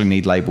 do we actually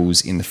need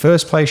labels in the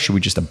first place? Should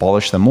we just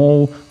abolish them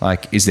all?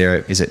 Like, is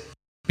there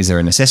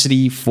a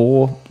necessity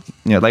for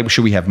labels?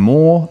 Should we have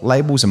more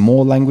labels and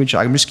more language?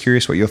 I'm just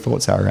curious what your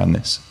thoughts are around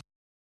this.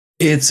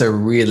 It's a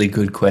really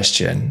good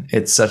question.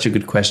 It's such a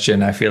good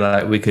question. I feel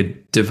like we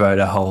could devote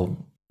a whole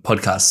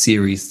podcast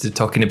series to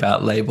talking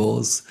about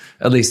labels.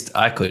 At least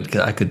I could,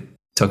 because I could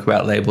talk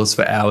about labels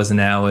for hours and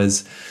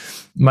hours.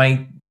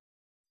 I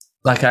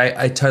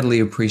totally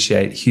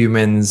appreciate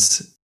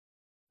humans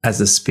as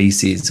a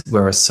species.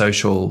 We're a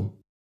social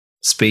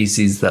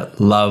species that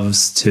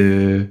loves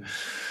to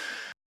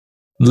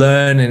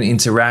learn and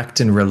interact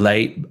and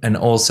relate. And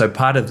also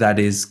part of that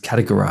is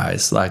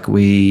categorize. Like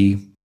we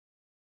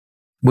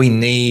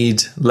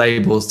need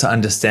labels to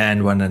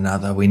understand one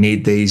another. We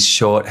need these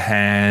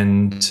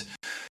shorthand,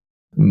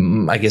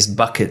 I guess,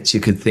 buckets, you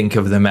could think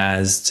of them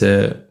as,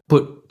 to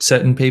put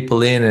certain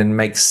people in and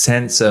make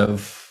sense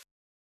of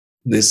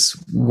this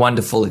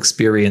wonderful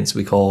experience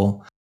we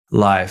call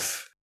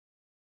life.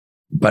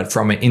 But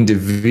from an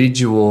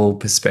individual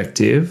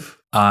perspective,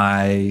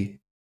 I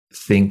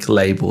think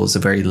labels are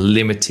very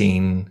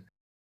limiting.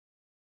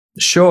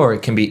 Sure,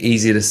 it can be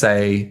easy to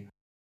say,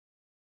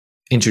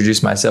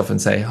 introduce myself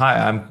and say, hi,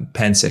 I'm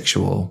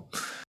pansexual.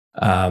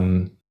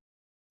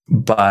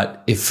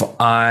 But if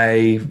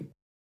I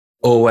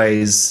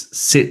always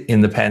sit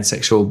in the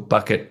pansexual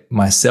bucket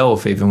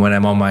myself, even when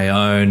I'm on my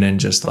own, and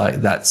just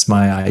like, that's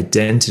my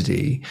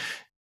identity,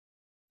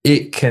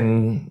 it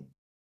can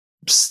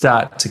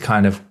start to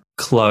kind of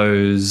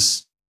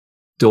close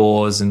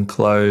doors and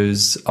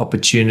close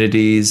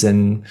opportunities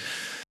and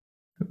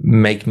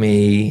make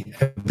me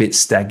a bit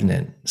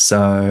stagnant.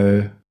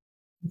 So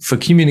for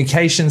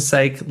communication's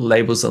sake,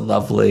 labels are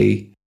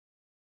lovely.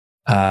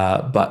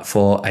 But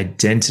for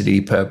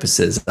identity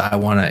purposes, I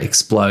want to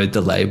explode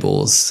the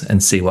labels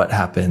and see what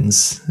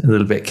happens. A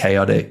little bit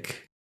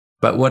chaotic.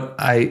 But what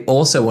I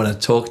also want to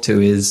talk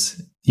to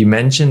is, you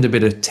mentioned a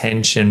bit of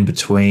tension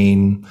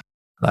between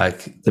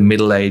like the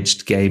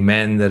middle-aged gay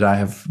men that I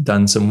have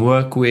done some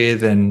work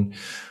with and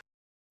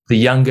the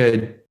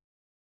younger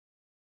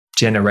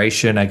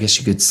generation, I guess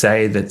you could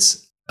say,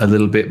 that's a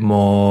little bit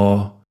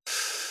more,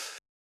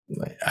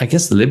 I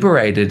guess,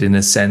 liberated in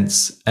a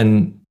sense.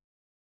 And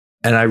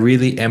I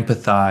really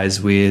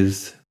empathize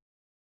with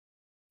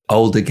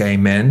older gay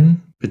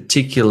men,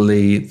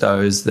 particularly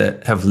those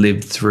that have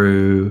lived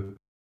through,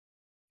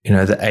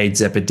 the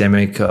AIDS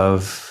epidemic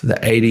of the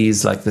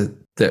 80s, like the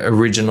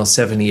original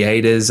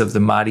 78ers of the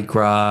Mardi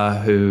Gras,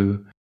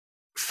 who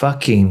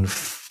fucking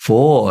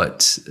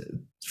fought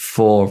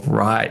for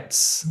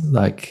rights,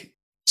 like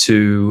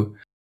to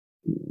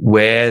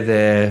wear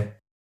their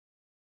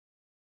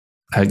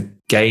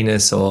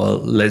gayness or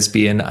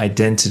lesbian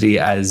identity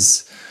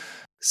as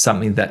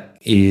something that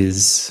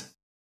is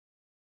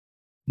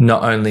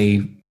not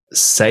only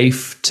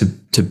safe to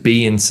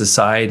be in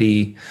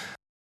society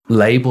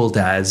labeled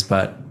as,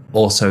 but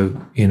also,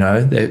 you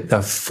know,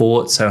 they've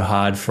fought so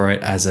hard for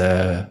it as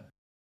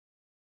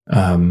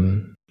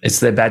it's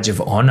their badge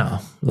of honor,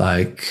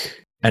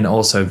 like, and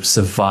also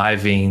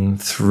surviving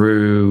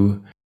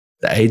through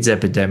the AIDS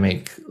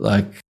epidemic.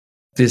 Like,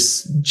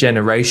 this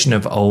generation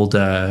of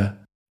older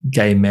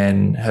gay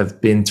men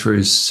have been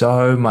through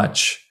so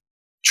much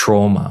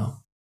trauma,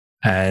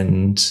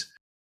 and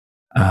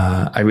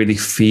I really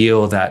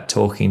feel that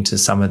talking to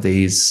some of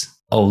these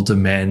older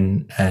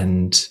men,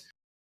 and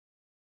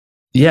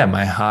yeah,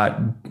 my heart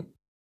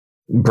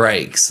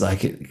breaks,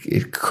 like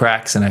it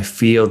cracks, and I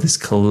feel this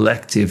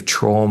collective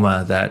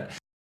trauma that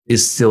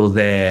is still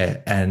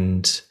there,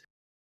 and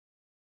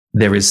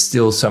there is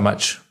still so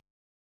much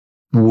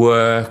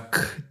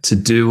work to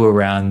do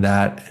around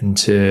that, and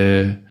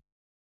to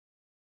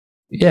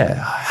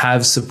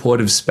have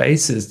supportive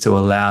spaces to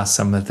allow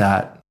some of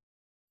that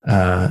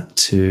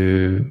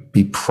to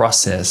be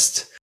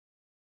processed.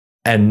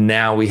 And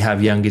now we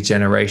have younger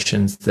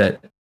generations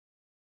that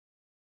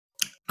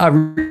are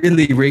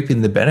really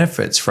reaping the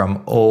benefits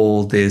from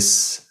all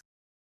this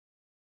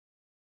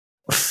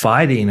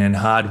fighting and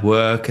hard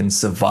work and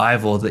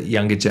survival that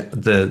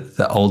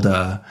the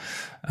older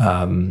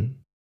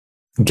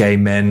gay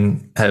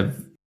men have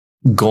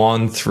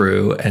gone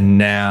through. And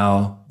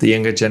now the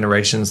younger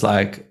generation's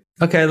like,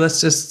 okay, let's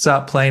just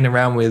start playing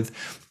around with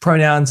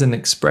pronouns and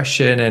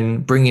expression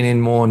and bringing in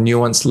more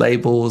nuanced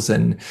labels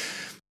and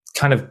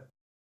kind of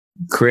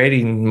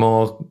creating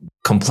more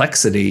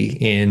complexity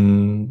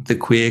in the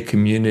queer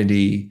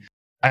community.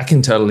 I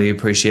can totally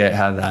appreciate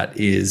how that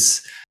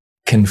is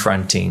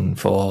confronting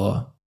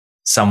for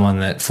someone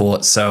that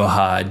fought so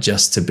hard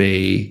just to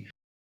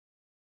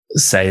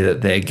say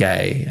that they're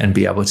gay and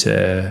be able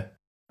to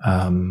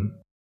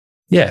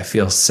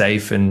feel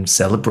safe and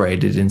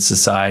celebrated in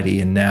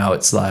society. And now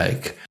it's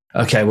like,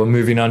 okay, we're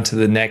moving on to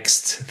the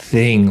next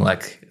thing.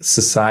 Like,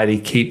 society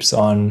keeps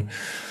on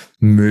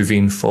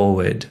moving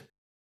forward.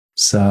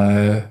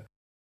 So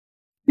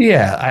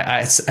yeah,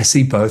 I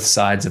see both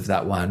sides of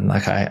that one.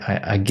 Like,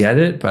 I get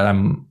it, but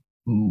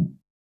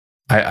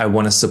I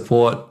want to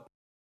support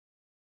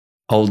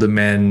older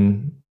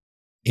men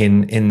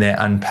in their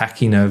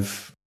unpacking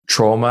of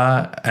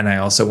trauma, and I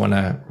also want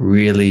to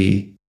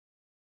really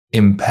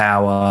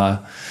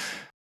empower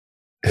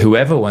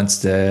whoever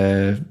wants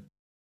to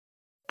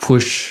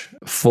push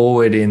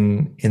forward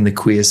in the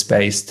queer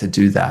space to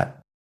do that,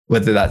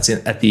 whether that's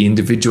at the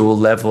individual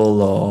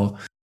level or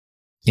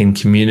in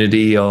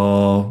community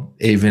or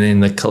even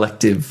in the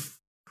collective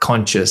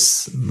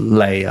conscious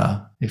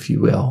layer, if you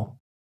will.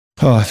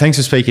 Oh, thanks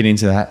for speaking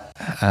into that.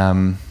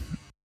 And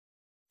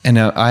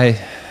I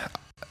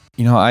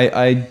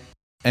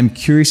am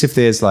curious if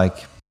there's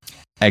like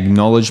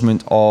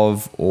acknowledgement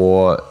of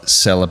or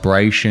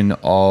celebration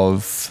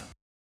of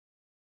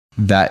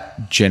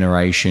that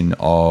generation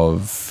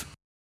of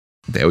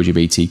the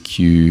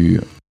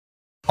LGBTQIA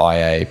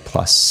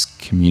plus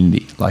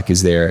community. Like,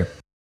 is there,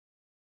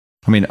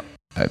 I mean,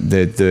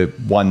 the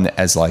one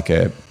as like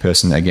a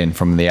person, again,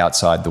 from the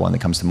outside, the one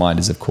that comes to mind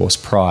is, of course,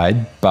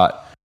 Pride.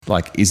 But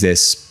like, is there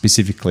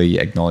specifically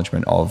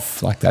acknowledgement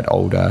of like that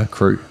older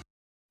crew?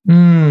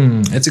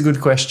 It's a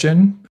good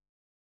question.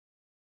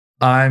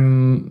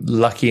 I'm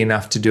lucky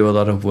enough to do a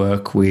lot of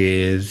work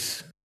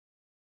with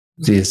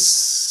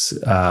this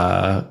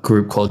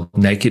group called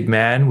Naked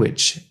Man,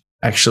 which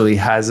actually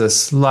has a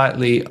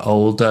slightly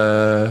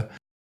older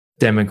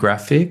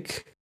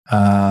demographic.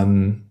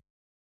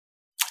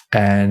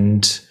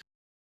 And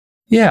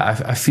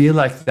yeah, I feel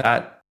like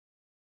that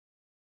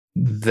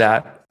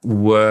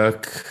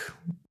work,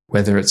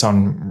 whether it's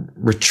on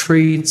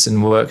retreats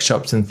and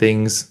workshops and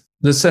things,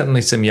 there's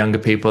certainly some younger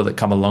people that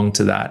come along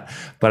to that,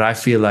 but I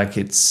feel like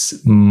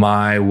it's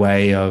my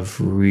way of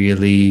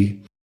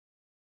really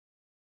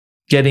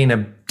getting a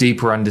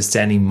deeper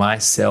understanding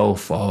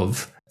myself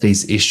of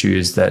these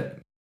issues that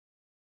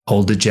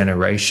older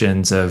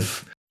generations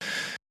of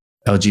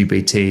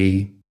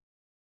LGBT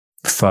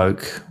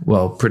folk,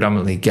 well,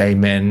 predominantly gay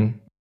men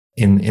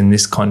in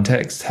this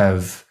context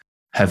have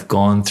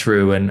gone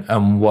through,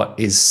 and what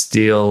is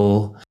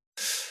still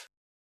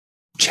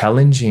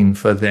challenging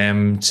for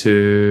them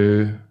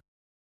to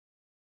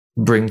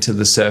bring to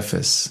the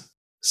surface.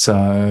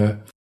 So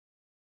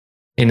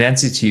in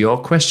answer to your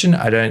question,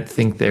 I don't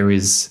think there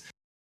is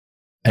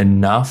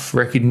enough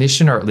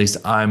recognition, or at least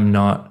I'm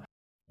not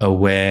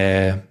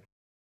aware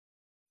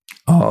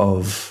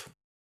of,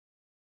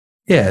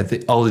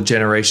 the older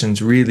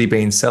generations really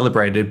being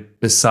celebrated,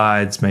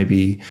 besides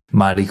maybe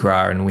Mardi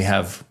Gras, and we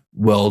have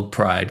World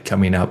Pride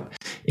coming up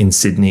in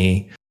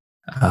Sydney,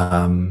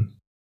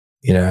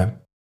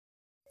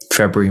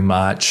 February,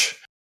 March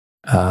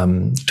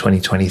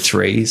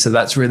 2023. So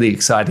that's really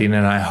exciting,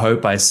 and I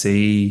hope I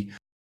see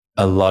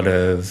a lot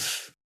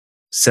of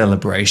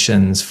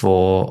celebrations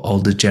for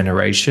older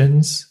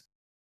generations.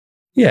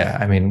 Yeah,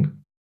 I mean,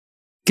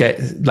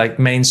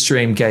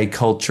 mainstream gay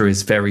culture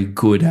is very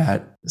good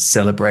at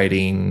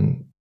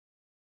celebrating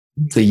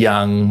the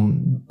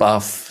young,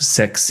 buff,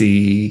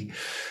 sexy,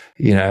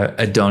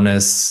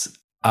 Adonis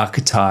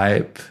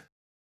archetype.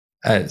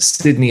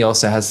 Sydney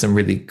also has some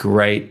really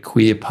great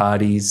queer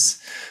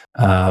parties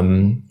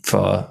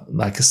for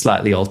like a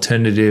slightly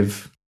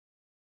alternative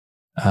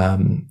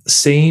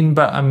scene.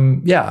 But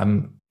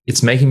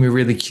it's making me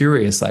really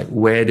curious. Like,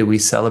 where do we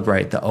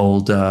celebrate the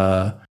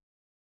older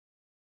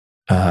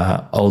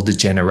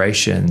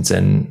generations?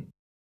 And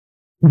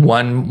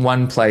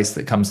one place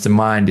that comes to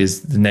mind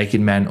is the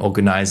Naked Man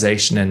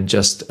organization. And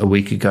just a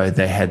week ago,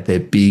 they had their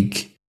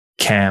big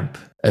camp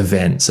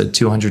event. So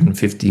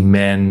 250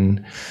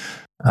 men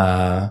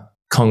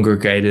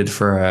congregated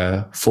for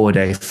a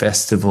 4-day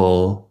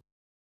festival.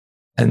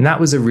 And that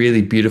was a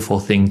really beautiful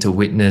thing to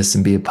witness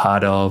and be a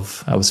part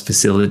of. I was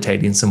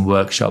facilitating some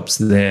workshops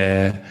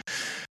there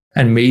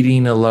and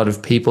meeting a lot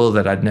of people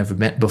that I'd never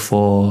met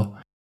before.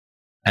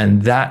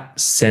 And that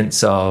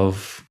sense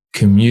of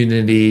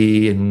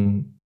community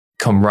and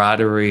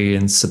camaraderie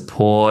and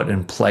support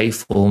and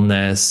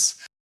playfulness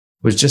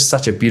was just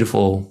such a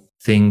beautiful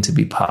thing to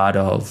be part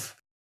of.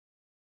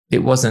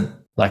 It wasn't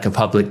like a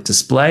public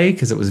display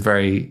because it was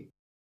very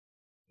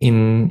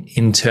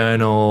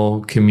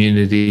internal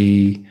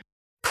community,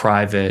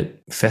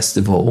 private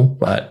festival.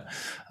 But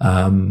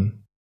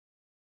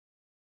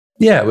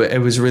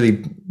it was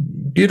really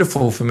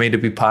beautiful for me to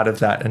be part of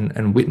that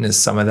and witness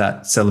some of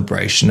that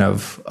celebration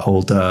of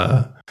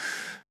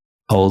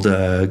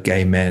older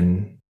gay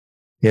men.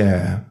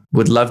 Yeah,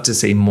 would love to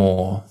see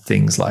more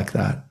things like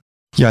that.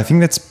 Yeah, I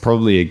think that's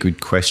probably a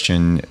good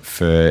question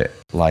for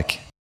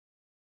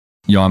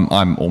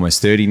I'm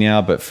almost 30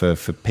 now, but for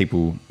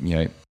people,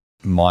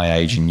 my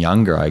age and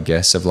younger, I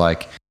guess, of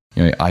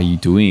are you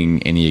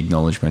doing any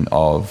acknowledgement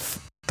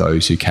of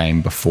those who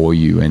came before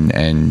you?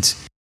 And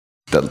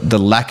the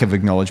lack of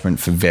acknowledgement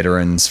for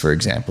veterans, for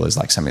example, is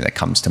like something that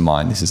comes to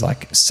mind. This is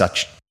like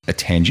such a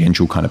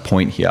tangential kind of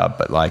point here,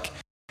 but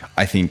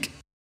I think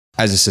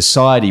as a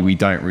society, we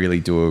don't really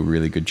do a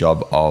really good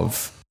job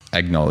of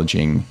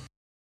acknowledging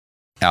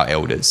our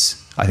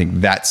elders. I think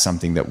that's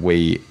something that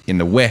we in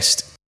the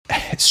West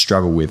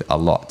struggle with a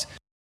lot,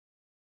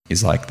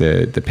 is like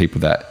the people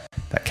that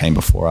came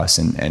before us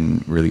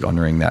and really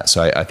honoring that.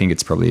 So I think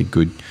it's probably a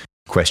good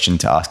question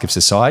to ask of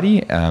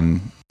society,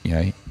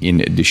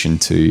 in addition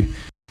to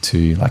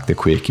like the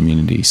queer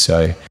community.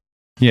 So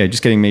yeah,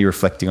 just getting me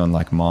reflecting on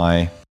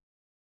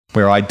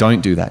where I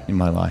don't do that in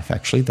my life,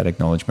 actually, that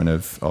acknowledgement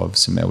of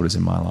some elders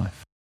in my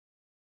life.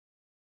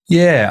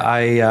 Yeah,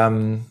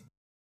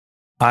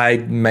 I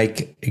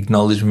make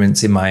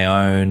acknowledgements in my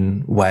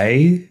own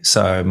way.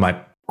 So my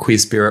Queer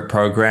Spirit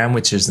program,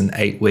 which is an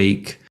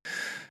 8-week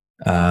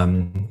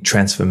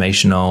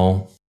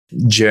transformational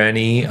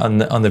journey, on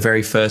the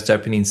very first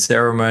opening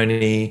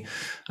ceremony,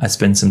 I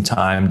spend some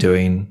time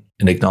doing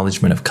an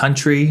acknowledgement of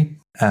country,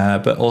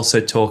 but also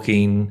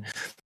talking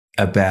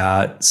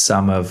about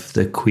some of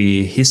the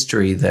queer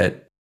history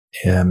that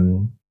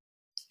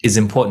is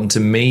important to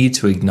me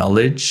to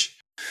acknowledge.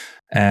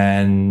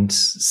 And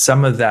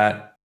some of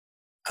that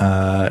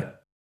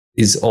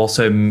is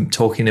also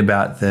talking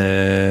about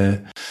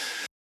the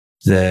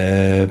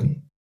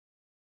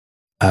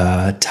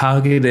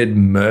targeted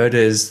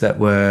murders that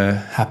were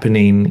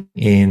happening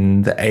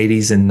in the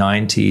 80s and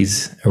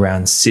 90s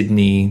around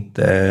Sydney.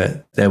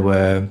 There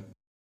were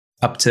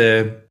up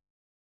to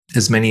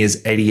as many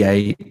as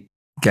 88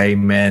 gay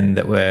men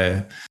that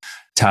were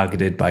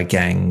targeted by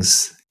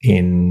gangs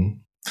in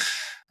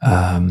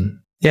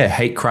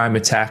hate crime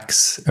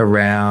attacks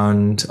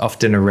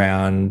often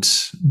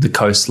around the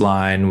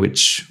coastline,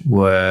 which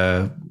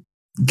were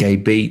gay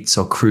beats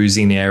or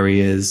cruising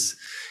areas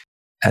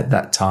at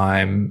that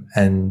time.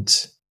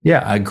 And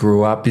I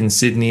grew up in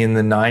Sydney in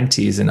the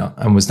 90s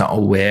and was not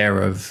aware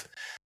of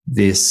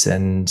this.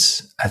 And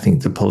I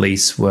think the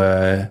police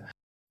were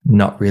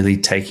not really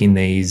taking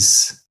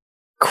these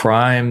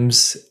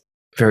crimes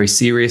very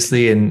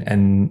seriously.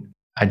 And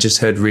I just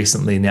heard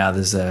recently now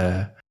there's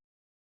an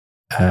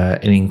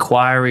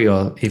inquiry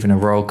or even a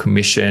royal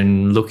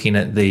commission looking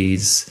at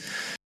these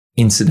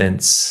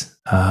incidents.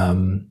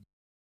 And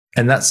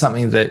that's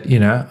something that,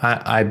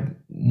 I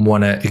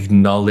want to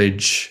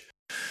acknowledge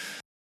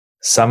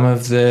some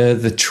of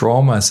the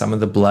trauma, some of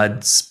the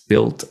blood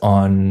spilt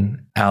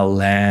on our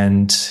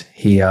land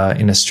here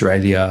in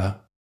Australia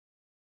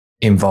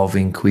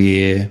involving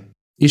queer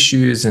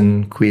issues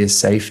and queer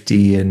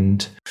safety.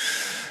 And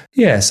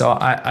so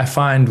I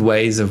find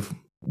ways of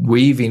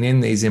weaving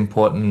in these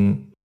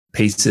important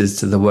pieces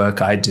to the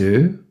work I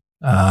do.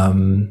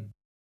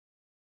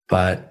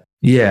 But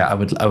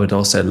I would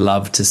also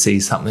love to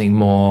see something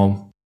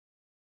more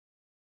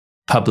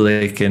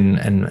public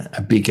and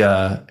a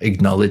bigger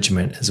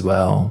acknowledgement as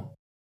well.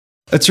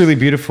 It's really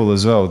beautiful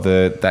as well,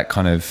 that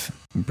kind of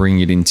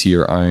bring it into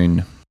your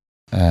own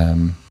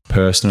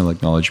personal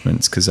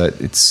acknowledgements, because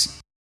it's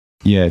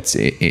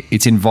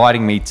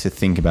inviting me to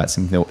think about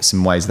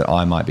some ways that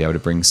I might be able to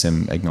bring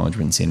some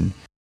acknowledgements in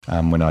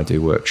when I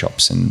do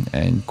workshops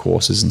and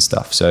courses and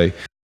stuff. So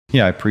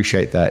I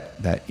appreciate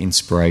that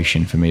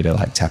inspiration for me to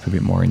like tap a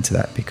bit more into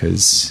that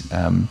because,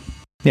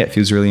 it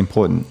feels really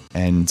important.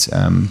 And,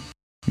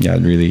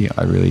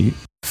 I really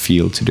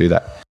feel to do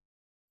that.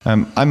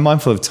 I'm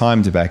mindful of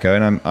time, Tobacco,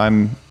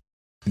 and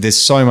there's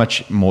so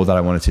much more that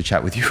I wanted to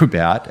chat with you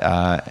about.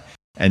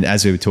 And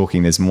as we were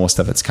talking, there's more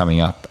stuff that's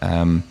coming up.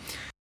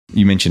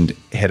 You mentioned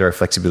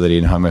heteroflexibility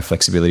and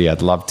homoflexibility.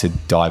 I'd love to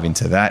dive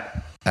into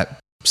that at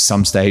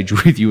some stage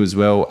with you as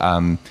well.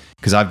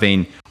 Because I've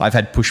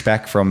had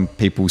pushback from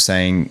people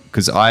saying,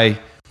 because I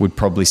would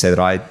probably say that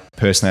I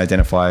personally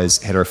identify as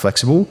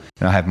heteroflexible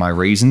and I have my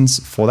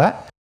reasons for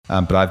that.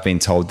 But I've been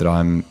told that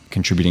I'm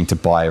contributing to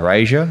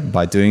bi-erasure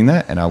by doing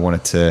that. And I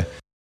wanted to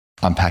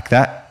unpack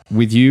that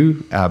with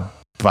you.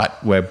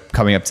 But we're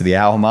coming up to the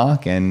hour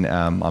mark and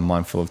I'm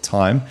mindful of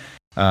time.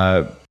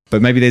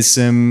 But maybe there's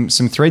some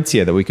threads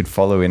here that we could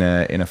follow in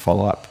a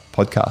follow-up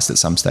podcast at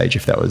some stage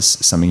if that was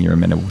something you're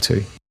amenable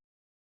to.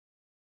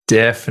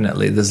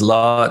 Definitely. There's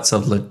lots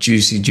of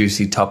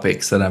juicy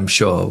topics that I'm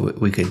sure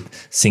we could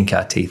sink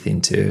our teeth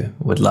into.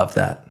 Would love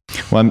that.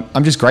 Well,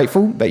 I'm just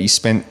grateful that you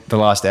spent the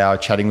last hour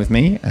chatting with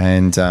me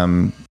and,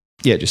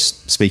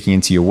 just speaking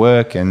into your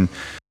work and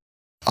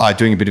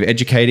doing a bit of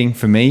educating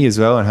for me as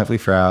well and hopefully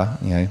for our,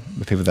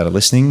 the people that are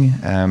listening.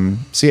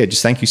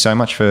 Just thank you so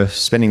much for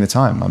spending the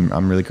time.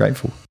 I'm really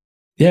grateful.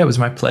 Yeah, it was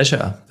my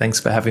pleasure. Thanks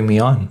for having me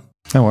on.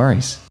 No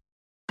worries.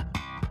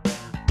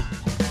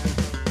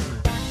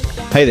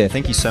 Hey there,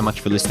 thank you so much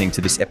for listening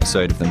to this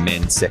episode of the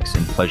Men, Sex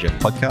and Pleasure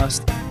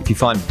podcast. If you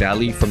find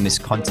value from this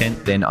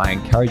content, then I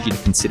encourage you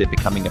to consider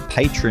becoming a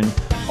patron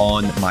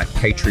on my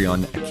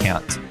Patreon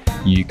account.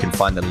 You can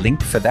find the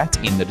link for that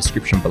in the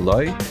description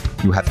below.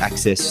 You'll have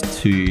access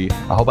to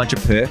a whole bunch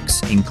of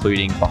perks,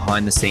 including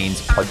behind the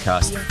scenes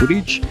podcast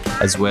footage,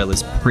 as well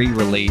as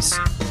pre-release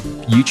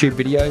YouTube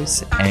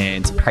videos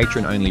and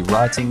patron-only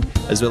writing,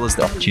 as well as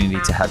the opportunity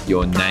to have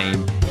your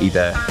name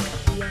either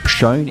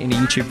shown in a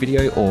YouTube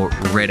video or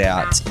read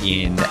out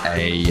in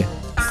a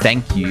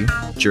thank you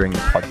during the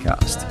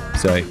podcast.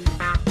 So,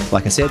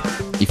 like I said,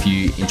 if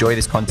you enjoy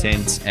this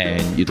content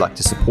and you'd like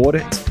to support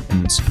it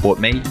and support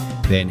me,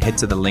 then head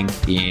to the link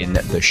in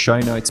the show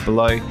notes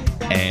below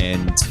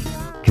and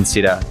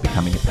consider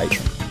becoming a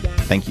patron.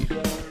 Thank you.